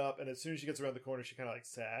back and head up. And as soon as she gets around the corner, she kind of like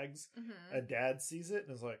sags. Mm-hmm. And dad sees it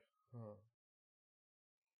and is like, huh.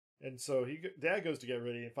 And so dad goes to get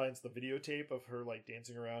ready and finds the videotape of her like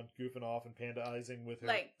dancing around, goofing off and panda-izing with her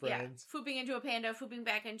friends. Yeah, fooping into a panda, fooping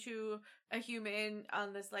back into a human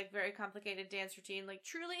on this like very complicated dance routine. Like,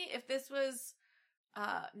 truly, if this was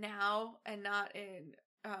now and not in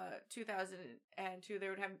 2002,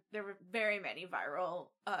 there were very many viral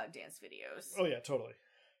dance videos. Oh yeah, totally.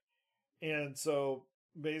 And so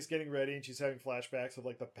May's getting ready and she's having flashbacks of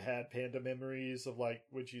like the bad panda memories of like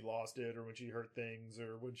when she lost it or when she hurt things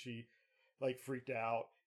or when she like freaked out.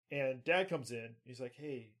 And dad comes in, he's like,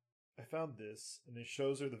 hey, I found this, and he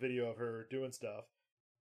shows her the video of her doing stuff.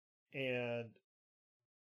 And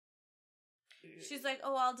she's like,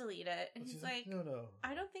 oh, I'll delete it. And he's like, no,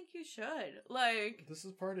 I don't think you should. Like, this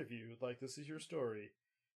is part of you. Like, this is your story.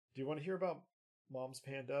 Do you want to hear about Mom's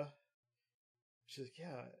Panda? She's like,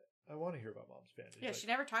 yeah, I want to hear about Mom's Panda. Yeah, she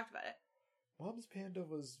never talked about it. Mom's Panda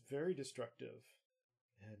was very destructive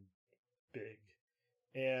and big.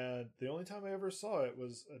 And the only time I ever saw it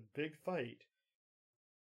was a big fight.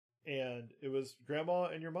 And it was Grandma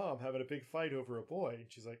and your mom having a big fight over a boy. And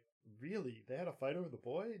she's like, really? They had a fight over the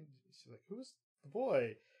boy? And she's like, who's the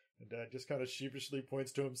boy? And Dad just kind of sheepishly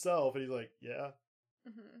points to himself. And he's like, yeah.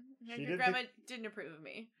 Mm-hmm. And your grandma didn't approve of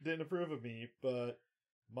me. Didn't approve of me, but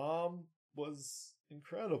Mom was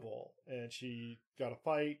incredible. And she got a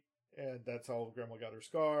fight. And that's how Grandma got her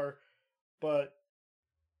scar. But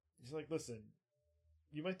he's like, listen,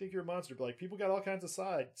 you might think you're a monster, but like, people got all kinds of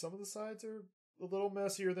sides. Some of the sides are a little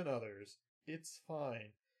messier than others. It's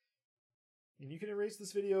fine. And you can erase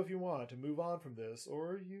this video if you want and move on from this,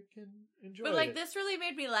 or you can enjoy it. But like, this really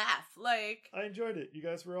made me laugh. Like, I enjoyed it. You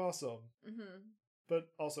guys were awesome. Mm-hmm. But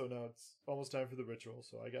also now it's almost time for the ritual,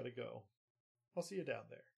 so I gotta go. I'll see you down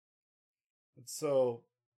there. And so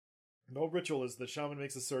the whole ritual is the shaman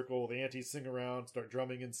makes a circle, the aunties sing around, start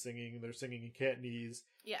drumming and singing, and they're singing in Cantonese.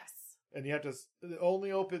 Yes. And you have to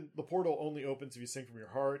the portal only opens if you sing from your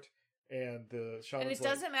heart, and the shaman's and it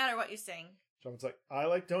doesn't matter what you sing. Shaman's like, I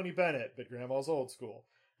like Tony Bennett, but Grandma's old school.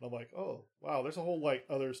 And I'm like, oh, wow, there's a whole like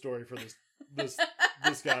other story for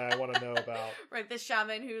this guy I want to know about. Right, this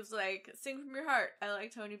shaman who's like, sing from your heart. I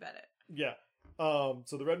like Tony Bennett. Yeah.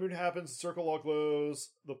 So the red moon happens, the circle all glows,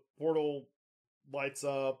 the portal lights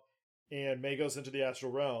up, and May goes into the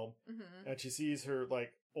astral realm, mm-hmm. and she sees her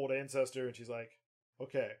like old ancestor, and she's like,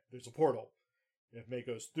 okay, there's a portal. If May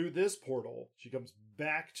goes through this portal, she comes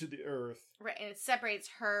back to the Earth. Right, and it separates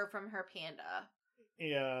her from her panda.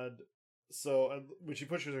 And so when she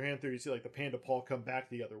pushes her hand through, you see like the panda paw come back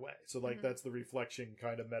the other way. So like that's the reflection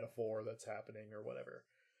kind of metaphor that's happening or whatever.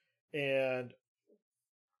 And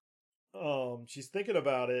she's thinking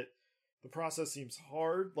about it. The process seems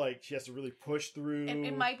hard. Like she has to really push through.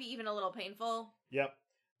 It might be even a little painful. Yep.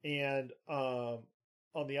 And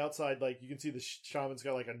on the outside, like you can see the shaman's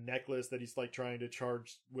got like a necklace that he's like trying to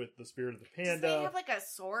charge with the spirit of the panda. Does he have like a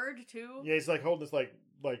sword too? Yeah, he's like holding this like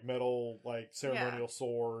metal like ceremonial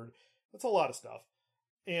sword. That's a lot of stuff.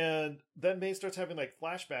 And then May starts having like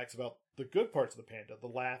flashbacks about the good parts of the panda, the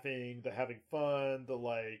laughing, the having fun, the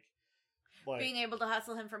like being able to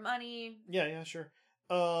hustle him for money. Yeah, sure.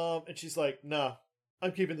 And she's like, "Nah,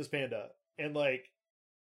 I'm keeping this panda," and like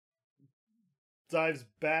dives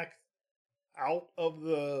back out of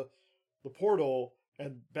the portal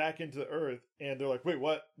and back into the Earth. And they're like, "Wait,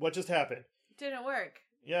 what? What just happened?" Didn't work.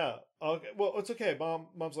 Yeah. Okay. Well, it's okay.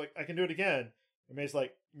 Mom's like, "I can do it again." And May's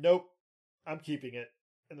like, "Nope, I'm keeping it."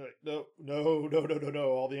 And they're like,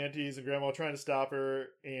 no. All the aunties and grandma are trying to stop her,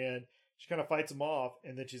 and she kind of fights them off.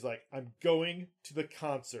 And then she's like, "I'm going to the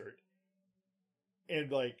concert." And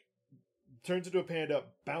like turns into a panda,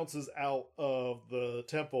 bounces out of the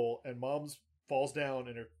temple, and Mom's falls down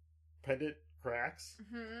and her pendant cracks.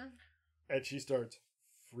 Mm-hmm. And she starts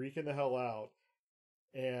freaking the hell out.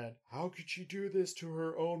 And how could she do this to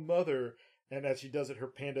her own mother? And as she does it, her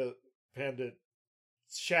pendant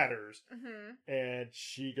shatters. Mm-hmm. And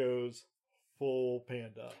she goes full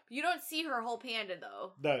panda. You don't see her whole panda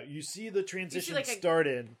though. No, you see the transition like start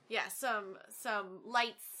in. Yeah, some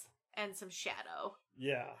lights and some shadow.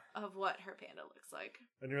 Yeah. Of what her panda looks like.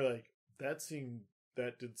 And you're like, that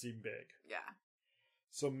did seem big. Yeah.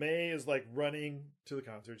 So May is like running to the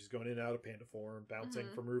concert. She's going in and out of panda form, bouncing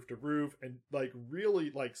from roof to roof, and like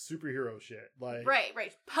really like superhero shit. Like right,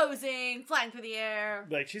 posing, flying through the air.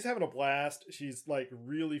 Like she's having a blast. She's like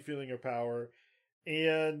really feeling her power,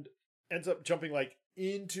 and ends up jumping like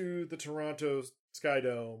into the Toronto Sky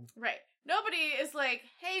Dome. Right. Nobody is like,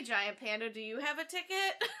 "Hey, giant panda, do you have a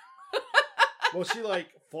ticket?" Well, she like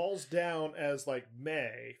falls down as like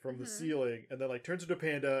May from the ceiling, and then like turns into a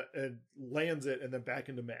panda and lands it, and then back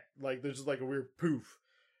into May. Like there's just like a weird poof,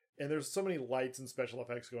 and there's so many lights and special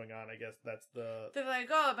effects going on. I guess that's They're like,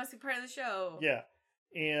 "Oh, it must be part of the show." Yeah,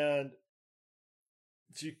 and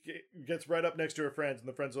she gets right up next to her friends, and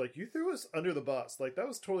the friends are like, "You threw us under the bus. Like that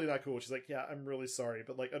was totally not cool." She's like, "Yeah, I'm really sorry,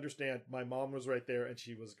 but like understand, my mom was right there, and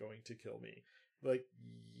she was going to kill me." Like.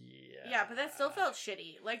 Yeah, but that still felt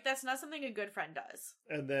shitty. Like, that's not something a good friend does.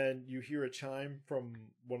 And then you hear a chime from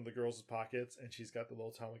one of the girls' pockets, and she's got the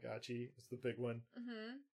little Tamagotchi. It's the big one.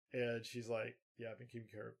 Mm-hmm. And she's like, "Yeah, I've been keeping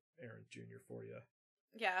care of Aaron Jr. for you."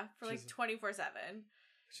 Yeah, for like 24/7.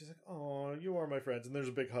 She's like, "Oh, you are my friends." And there's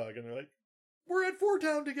a big hug, and they're like, "We're at Four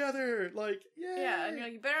Town together!" Like, yay! Yeah, and you're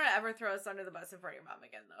like, you better not ever throw us under the bus in front of your mom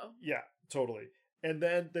again, though. Yeah, totally. And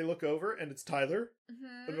then they look over, and it's Tyler.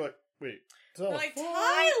 Mm-hmm. And they're like, "Wait, they're like,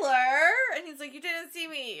 Tyler?" And he's like, "You didn't see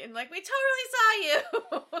me." And like, "We totally saw you."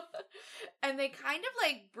 And they kind of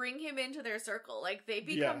like bring him into their circle. Like they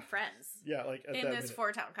become friends. Yeah, like at in that this minute.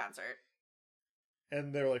 Four Town concert.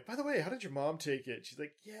 And they're like, "By the way, how did your mom take it?" She's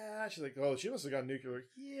like, "Yeah." She's like, "Oh, she must have gone nuclear."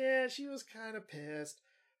 "Yeah, she was kind of pissed."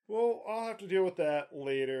 "Well, I'll have to deal with that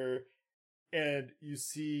later." And you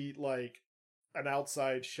see like an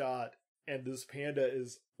outside shot, and this panda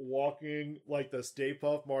is walking like the Stay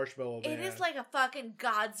Puft Marshmallow Man. It is like a fucking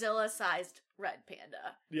Godzilla-sized red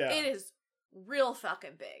panda. Yeah. It is real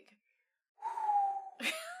fucking big.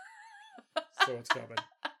 So it's coming.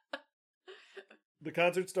 The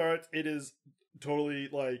concert starts. It is totally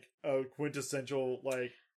like a quintessential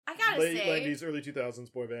like I gotta late say, 90s, early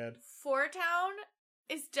 2000s boy band. Four Town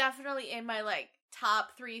is definitely in my like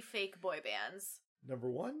top 3 fake boy bands. Number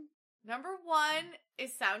 1? Number 1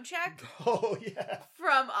 is Soundcheck. Oh yeah,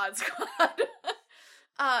 from Odd Squad.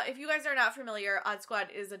 If you guys are not familiar, Odd Squad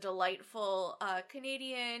is a delightful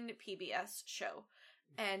Canadian PBS show.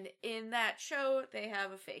 And in that show, they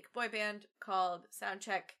have a fake boy band called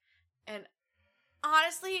Soundcheck. And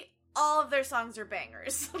honestly, all of their songs are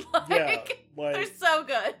bangers. They're so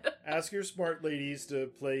good. Ask your smart ladies to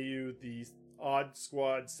play you the Odd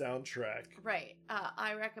Squad soundtrack. Right.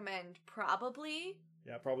 I recommend Probably.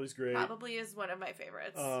 Yeah, Probably's great. Probably is one of my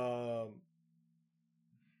favorites.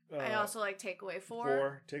 I also like Takeaway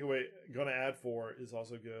 4. Takeaway, Gonna Add 4 is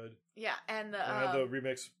also good. Yeah, and the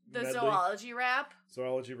remix. The medley. Zoology Rap.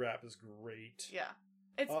 Zoology Rap is great. Yeah.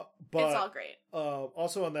 It's all great.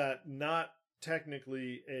 Also on that, not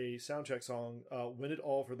technically a soundcheck song, Win It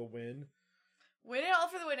All for the Win. Win It All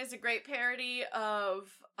for the Win is a great parody of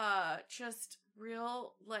just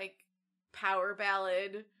real, like, power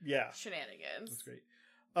ballad shenanigans. That's great.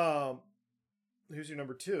 Who's your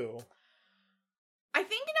number 2? I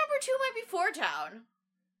think number 2 might be Four Town.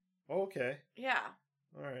 Oh, okay. Yeah.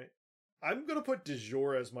 All right. I'm going to put De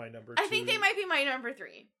Jure as my number 2. I think they might be my number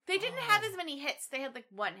 3. They didn't have as many hits. They had, like,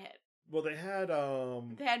 1 hit. Well, they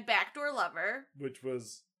had Backdoor Lover, which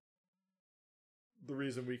was the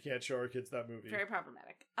reason we can't show our kids that movie. very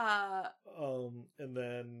problematic. And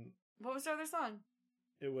then What was the other song?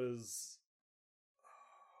 it was,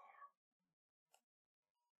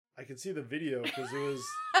 I can see the video because it was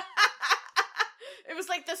It was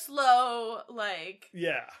like the slow, like,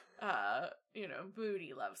 yeah,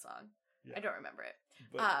 booty love song. Yeah. I don't remember it.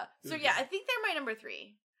 But So yeah, I think they're my number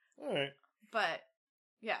 3. all right. But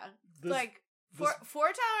yeah, This- like this- Four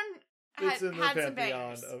Town It's in the had some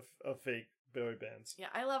pantheon bangers. of fake boy bands. Yeah,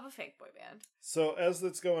 I love a fake boy band. So as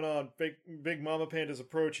that's going on, Big Mama Panda's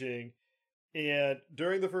approaching, and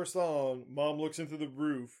during the first song, Mom looks into the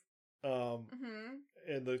roof, Mm-hmm.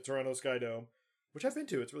 in the Toronto Sky Dome, which I've been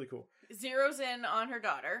to. It's really cool. Zeroes in on her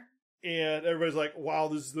daughter. And everybody's like, "Wow,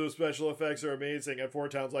 those special effects are amazing." And Four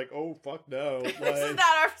Town's like, "Oh fuck no!" This is Like,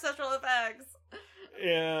 not our special effects.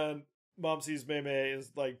 and Mom sees Mei Mei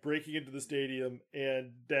is like breaking into the stadium,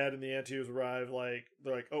 and Dad and the aunties arrive. Like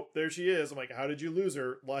they're like, "Oh, there she is." I'm like, "How did you lose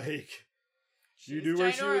her?" Like, you She's knew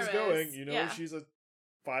where she was ginormous. going. You know, Yeah. she's a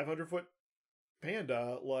 500-foot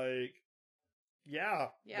panda. Like, yeah,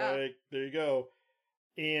 Yeah. like there you go.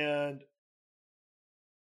 And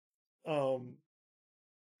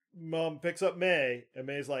Mom picks up May, and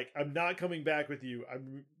May's like, "I'm not coming back with you.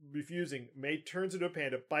 I'm refusing." May turns into a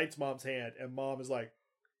panda, bites Mom's hand, and Mom is like,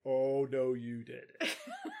 "Oh no, you did it."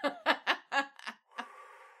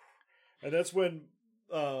 And that's when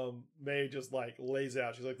May just like lays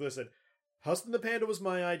out. She's like, "Listen, Huston the Panda was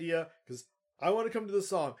my idea because I want to come to this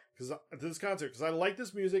song, to this concert, because I like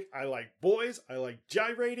this music. I like boys. I like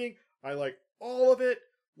gyrating. I like all of it.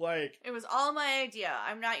 Like, It was all my idea.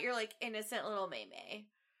 I'm not your, like, innocent little Mei Mei.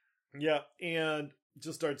 yeah," and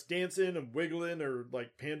just starts dancing and wiggling or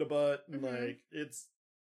like panda butt, and Mhm. like it's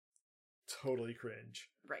totally cringe.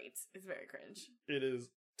 Right. It's very cringe. It is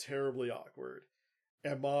terribly awkward,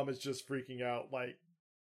 and Mom is just freaking out. Like,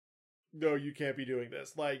 no, you can't be doing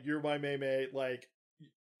this. Like, you're my Mei Mei. Like,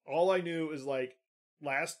 all I knew is like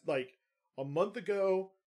a month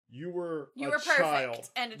ago, you were perfect child,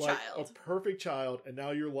 and a like, child. a perfect child, and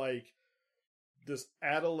now you're like this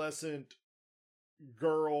adolescent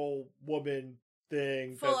girl woman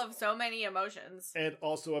thing Full of so many emotions. and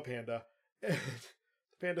also a panda. And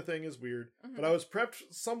the panda thing is weird, Mhm. but I was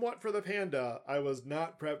prepped somewhat for the panda. I was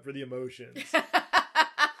not prepped for the emotions.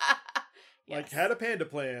 Like, Yes. had a panda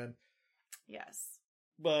plan, Yes.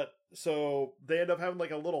 but so they end up having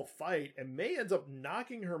like a little fight, and May ends up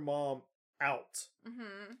knocking her mom out.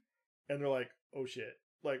 Mm-hmm. And they're like, "Oh shit,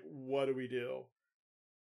 like, what do we do?"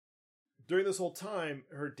 During this whole time,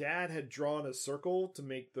 her dad had drawn a circle to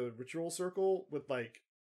make the ritual circle with like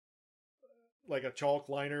a chalk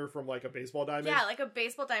liner from like a baseball diamond. Yeah, like a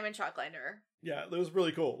baseball diamond chalk liner. Yeah, it was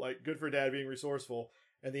really cool. Like, good for Dad being resourceful.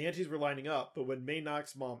 And the aunties were lining up, but when May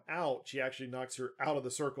knocks Mom out, she actually knocks her out of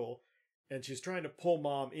the circle, and she's trying to pull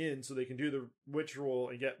Mom in so they can do the ritual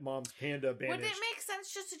and get Mom's panda bandaged. Would it make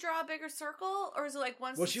sense just to draw a bigger circle, or is it like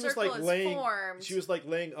once Well, the she was circle like is laying. formed? She was like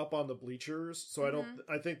laying up on the bleachers, so Mm-hmm.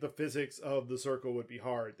 I think the physics of the circle would be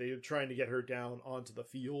hard. They're trying to get her down onto the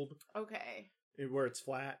field Okay, where it's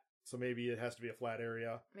flat, so maybe it has to be a flat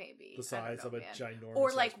area maybe the I don't size know, of a man. ginormous. Or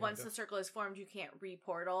sized like once panda. the circle is formed, you can't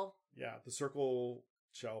re-portal. Yeah, the circle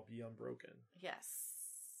shall be unbroken. Yes,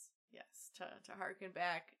 to harken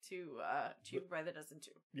back to Cheaper by the Dozen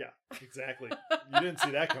too. Yeah, exactly. You didn't see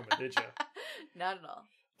that coming, did you? Not at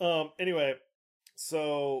all. Anyway,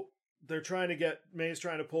 so they're May's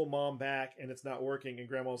trying to pull Mom back, and it's not working, and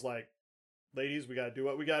Grandma's like, "Ladies, we gotta do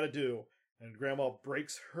what we gotta do." And Grandma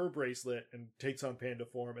breaks her bracelet and takes on panda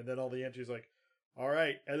form, and then all the aunties like, "All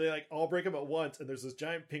right," and they like all break them at once, and there's this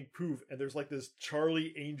giant pink poof, and there's like this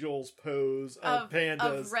Charlie Angels pose of pandas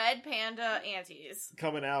Of red panda aunties.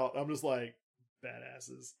 coming out. I'm just like,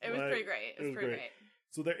 badasses. It was Like, pretty great. It was pretty great.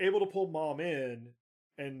 So they're able to pull Mom in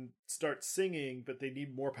and start singing, but they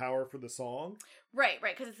need more power for the song. Right,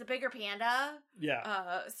 because it's a bigger panda.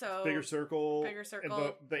 Yeah. So Bigger circle. Bigger circle.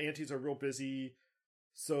 And the aunties are real busy.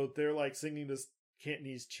 So they're like singing this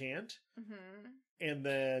Cantonese chant. Mm-hmm. And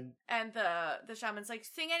then, And the shaman's like,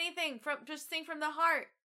 sing anything just sing from the heart.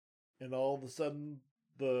 and all of a sudden,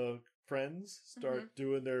 the friends start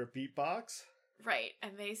doing their beatbox. Right,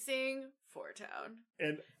 and they sing Four Town.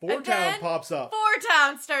 And And Four Town then pops up. Four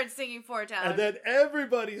Town starts singing Four Town. And then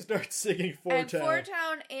everybody starts singing Four Town. Four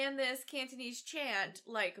Town and this Cantonese chant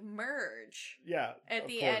like merge Yeah. at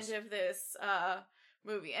the end of this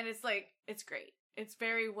movie, and it's like it's great. It's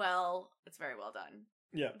very well done.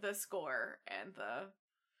 Yeah. The score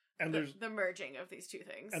and there's the merging of these two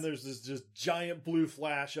things. And there's this just giant blue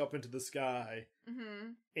flash up into the sky,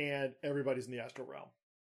 Mm-hmm. and everybody's in the astral realm.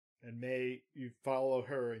 And May, you follow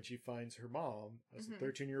her, and she finds her mom as a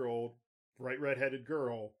 13-year-old, bright red-headed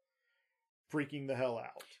girl, freaking the hell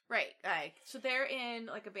out. Right. So they're in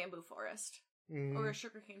like a bamboo forest or a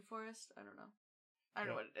sugarcane forest. I don't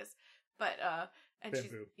know what it is, but and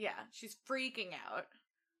bamboo. she's freaking out.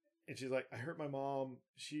 And she's like, I hurt my mom.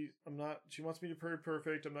 She wants me to be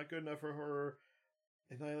perfect. I'm not good enough for her.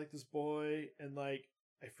 And I like this boy. And like,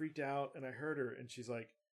 I freaked out and I hurt her. And she's like,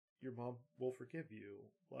 your mom will forgive you.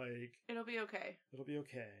 Like, It'll be okay. It'll be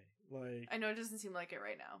okay. Like, I know it doesn't seem like it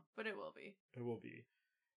right now, but it will be. It will be.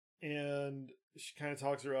 And she kind of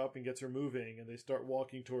talks her up and gets her moving. And they start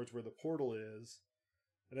walking towards where the portal is.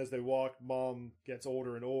 And as they walk, mom gets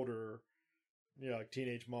older and older. You know, like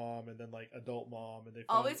teenage mom and then like adult mom, and they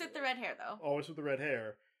always with the red hair though. Always with the red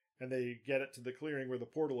hair, and they get it to the clearing where the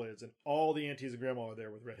portal is, and all the aunties and grandma are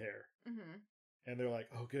there with red hair. Mm-hmm. And they're like,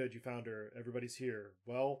 "Oh, good, you found her. Everybody's here.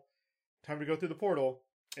 Well, time to go through the portal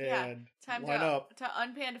and time line up to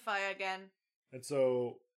unpandify again." And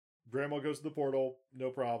so, grandma goes to the portal,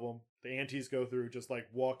 no problem. The aunties go through, just like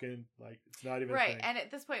walking, like it's not even right. a thing. And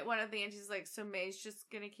at this point, one of the aunties is like, "So May's just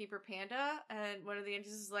gonna keep her panda," and one of the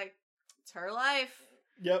aunties is like, it's her life.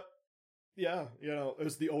 Yep. Yeah. You know, it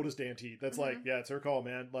was the oldest auntie. That's like, yeah, it's her call,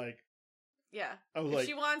 man. Like, yeah. I was if like,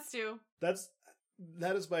 she wants to.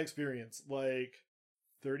 That is my experience. Like,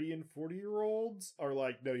 30 and 40-year-olds are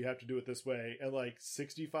like, no, you have to do it this way. And like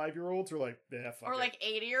 65-year-olds are like, yeah, fuck or it. like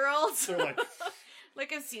 80-year-olds. They're like,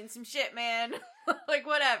 like, I've seen some shit, man. Like,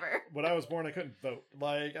 whatever. When I was born, I couldn't vote.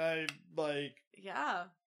 Like, yeah.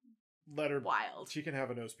 Let her. Wild. She can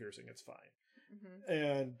have a nose piercing. It's fine.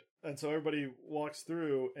 Mm-hmm. And so everybody walks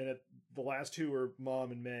through, and the last two are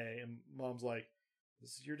Mom and May, and Mom's like,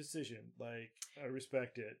 "This is your decision. Like, I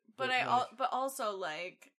respect it, but also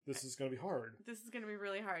like, this is gonna be hard. This is gonna be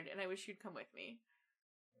really hard, and I wish you'd come with me."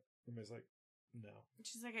 And May's like, "No."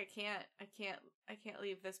 She's like, I can't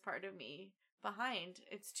leave this part of me behind.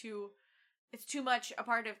 It's too much a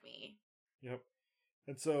part of me." Yep.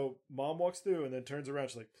 And so Mom walks through, and then turns around.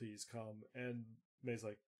 She's like, "Please come." And May's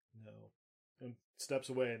like, "No." And steps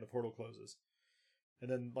away, and the portal closes.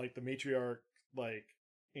 And then, like, the matriarch, like,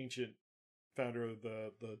 ancient founder of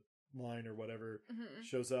the line or whatever,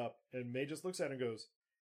 shows up, and May just looks at her and goes,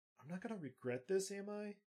 "I'm not gonna regret this, am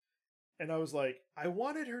I?" And I was like, I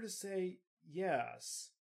wanted her to say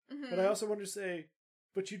yes, but I also wanted to say,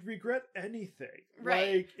 but you'd regret anything.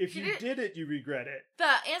 Right. Like, if you did it, you regret it.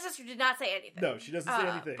 The ancestor did not say anything. No, she doesn't say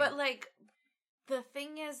anything. But, like, the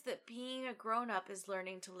thing is that being a grown-up is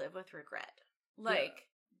learning to live with regret. Like,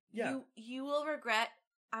 you will regret,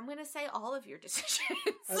 I'm going to say, all of your decisions.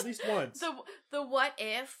 At least once. The what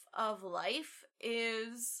if of life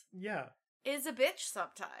is a bitch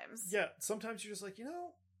sometimes. Yeah, sometimes you're just like,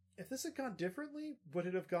 if this had gone differently, would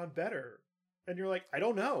it have gone better? And you're like, I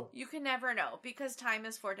don't know. You can never know, because time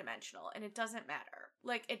is four-dimensional, and it doesn't matter.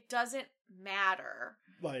 Like, it doesn't matter.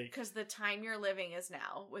 Like, because the time you're living is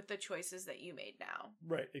now, with the choices that you made now.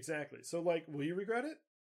 Right, exactly. So, like, will you regret it?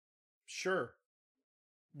 Sure.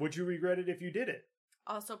 Would you regret it if you did it?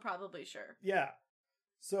 Also probably sure. Yeah.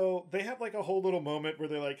 So they have like a whole little moment where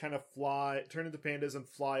they like kind of turn into pandas and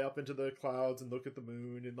fly up into the clouds and look at the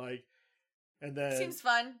moon and then Seems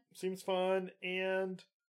fun. And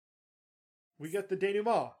we get the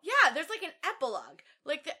denouement. Yeah, there's like an epilogue.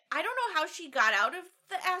 Like, I don't know how she got out of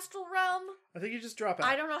the astral realm. I think you just drop out.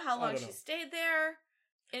 I don't know how long she stayed there.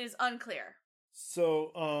 It is unclear.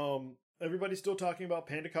 So, everybody's still talking about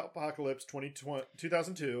Panda Apocalypse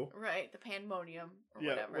 2002. Right, the pandemonium or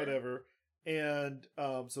whatever. And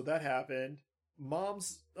so that happened.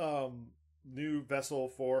 Mom's new vessel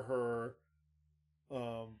for her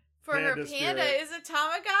panda spirit is a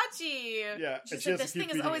Tamagotchi. Yeah, she's like, this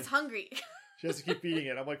thing is always hungry. She has to keep feeding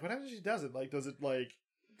it. I'm like, what happens if she doesn't? Like, does it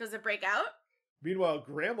break out? Meanwhile,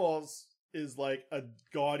 Grandma's is like a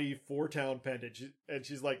gaudy 4-town panda, and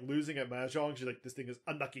she's like losing at Mahjong. She's like, this thing is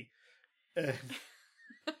unlucky. And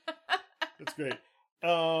it's great.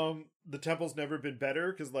 The temple's never been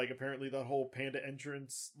better because, like, apparently that whole panda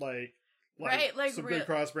entrance, like some good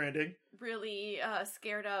cross branding, really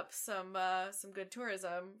scared up some good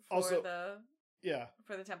tourism for also, the Yeah.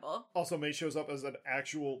 For the temple. Also, May shows up as an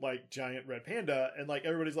actual, like, giant red panda, and, like,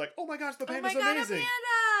 everybody's like, oh my gosh, the Oh panda's my god, amazing! a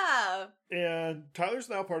panda! And Tyler's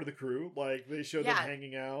now part of the crew. Like, they show them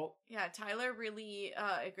hanging out. Yeah, Tyler really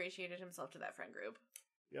ingratiated himself to that friend group.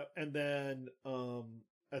 Yep. And then,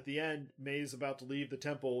 at the end, May's about to leave the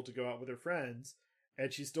temple to go out with her friends,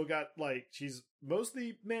 and she's still got, like, she's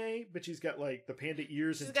mostly May, but she's got, like, the panda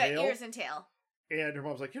ears and tail. She's got ears and tail. And her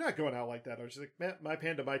mom's like, you're not going out like that. And she's like, man, my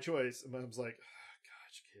panda, my choice. And mom's like, oh,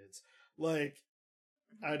 gosh, kids. Like,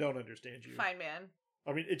 I don't understand you. Fine, man.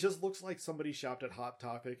 I mean, it just looks like somebody shopped at Hot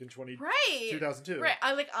Topic in 2002. Right.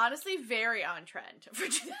 I like, honestly, very on trend for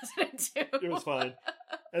 2002. It was fine.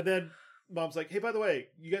 And then mom's like, hey, by the way,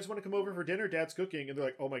 you guys want to come over for dinner? Dad's cooking. And they're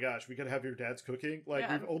like, oh my gosh, we gotta have your dad's cooking? Like,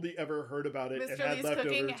 we've only ever heard about it and had Lee's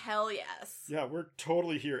leftovers. cooking, hell yes. Yeah, we're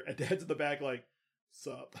totally here. And Dad's in the back like,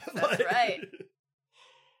 sup? That's like, right.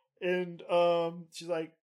 And she's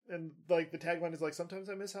like, and like the tagline is like,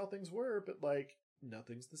 sometimes I miss how things were, but like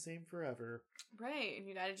nothing's the same forever. Right, and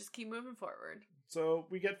you gotta just keep moving forward. So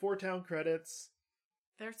we get 4Town credits.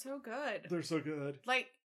 They're so good. They're so good. Like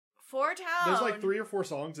 4Town. There's like 3 or 4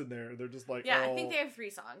 songs in there. They're just like, I think they have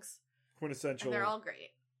 3 songs. Quintessential. And they're all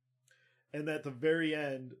great. And at the very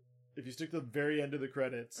end, if you stick to the very end of the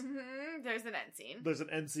credits, there's an end scene. There's an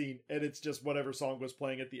end scene, and it's just whatever song was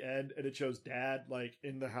playing at the end, and it shows Dad like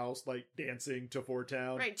in the house, like dancing to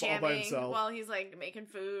 4Town, right, all jamming by himself, while he's like making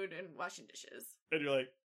food and washing dishes. And you're like,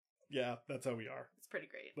 yeah, that's how we are. It's pretty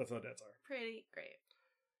great. That's how dads are. Pretty great.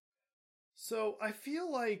 So I feel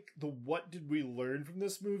like the what did we learn from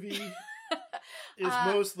this movie is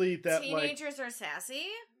mostly that teenagers are sassy.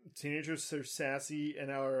 Teenagers are sassy and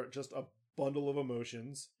are just a bundle of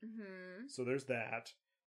emotions. So there's that.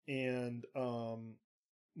 And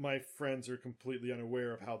my friends are completely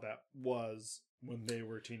unaware of how that was when they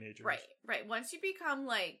were teenagers. Right. Once you become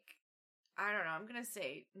like, I don't know, I'm gonna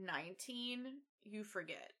say 19, you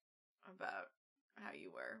forget about how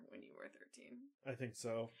you were when you were 13. I think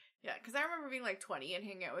so. Yeah, because I remember being like 20 and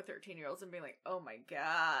hanging out with 13-year-olds and being like, oh my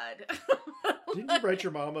god. Didn't you write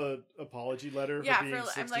your mom an apology letter for being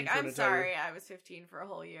 16 I'm like, for an I'm entire... sorry I was 15 for a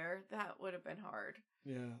whole year. That would have been hard.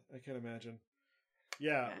 Yeah, I can imagine.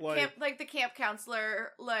 Yeah. Like the camp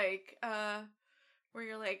counselor, like, where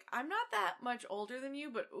you're like, I'm not that much older than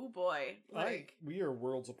you, but oh boy. Like, we are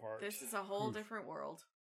worlds apart. This is a whole different world.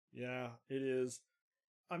 Yeah, it is.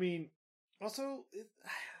 I mean, also,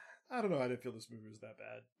 I don't know. I didn't feel this movie was that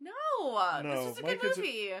bad. No, this was a good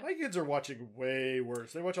movie. My kids are watching way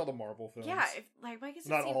worse. They watch all the Marvel films. Yeah, my kids.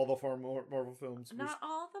 Not all the Marvel films. Not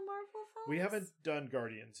all the Marvel films. We haven't done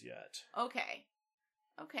Guardians yet. Okay,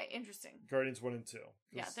 interesting. Guardians 1 and 2.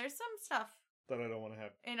 Yeah, there's some stuff that I don't want to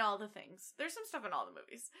have in all the things. There's some stuff in all the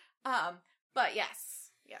movies. But yes.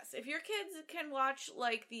 If your kids can watch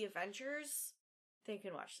like the Avengers, they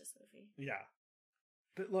can watch this movie. Yeah.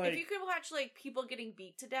 But like, if you can watch like people getting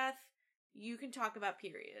beat to death, you can talk about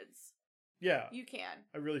periods. Yeah, you can.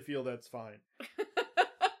 I really feel that's fine.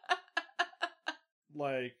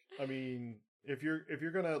 Like, I mean, if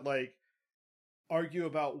you're gonna like argue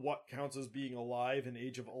about what counts as being alive in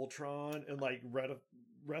Age of Ultron and like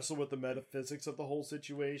wrestle with the metaphysics of the whole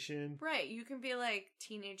situation, right? You can be like,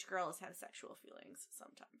 teenage girls have sexual feelings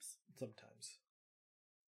sometimes. Sometimes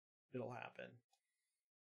it'll happen.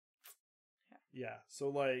 Yeah, so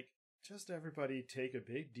like, just everybody take a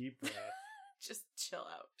big deep breath. Just chill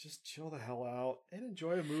out. Just chill the hell out and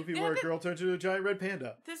enjoy a movie where a girl turns into a giant red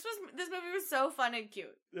panda. This movie was so fun and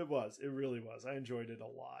cute. It was. It really was. I enjoyed it a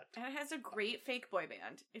lot. And it has a great fake boy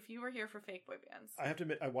band. If you were here for fake boy bands. I have to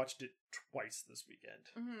admit, I watched it twice this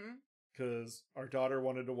weekend. Because our daughter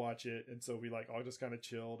wanted to watch it, and so we like all just kind of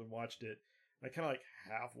chilled and watched it. And I kind of like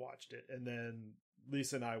half watched it, and then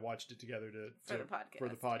Lisa and I watched it together for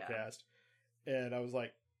the podcast. Yeah. And I was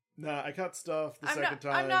like, nah, I got stuff second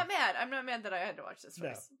time. I'm not mad. I'm not mad that I had to watch this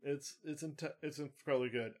twice. No, it's incredibly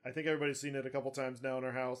good. I think everybody's seen it a couple times now in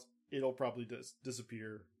our house. It'll probably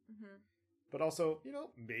disappear. But also,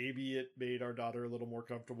 maybe it made our daughter a little more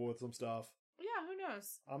comfortable with some stuff. Yeah, who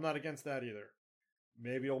knows? I'm not against that either.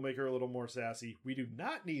 Maybe it'll make her a little more sassy. We do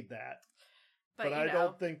not need that. But I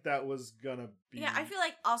don't think that was gonna be... Yeah, I feel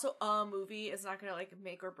like also a movie is not gonna like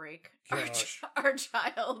make or break our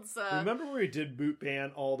child's... Remember when we did boot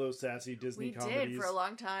ban all those sassy Disney comedies? We did for a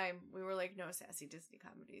long time. We were like, no sassy Disney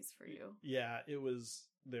comedies for you. Yeah, they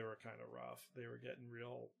were kind of rough. They were getting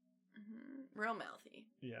real... real mouthy.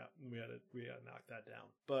 Yeah, we had to knock that down.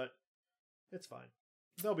 But it's fine.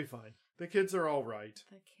 They'll be fine. The kids are all right.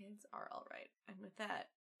 The kids are all right. And with that,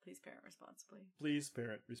 please parent responsibly. Please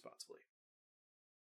parent responsibly.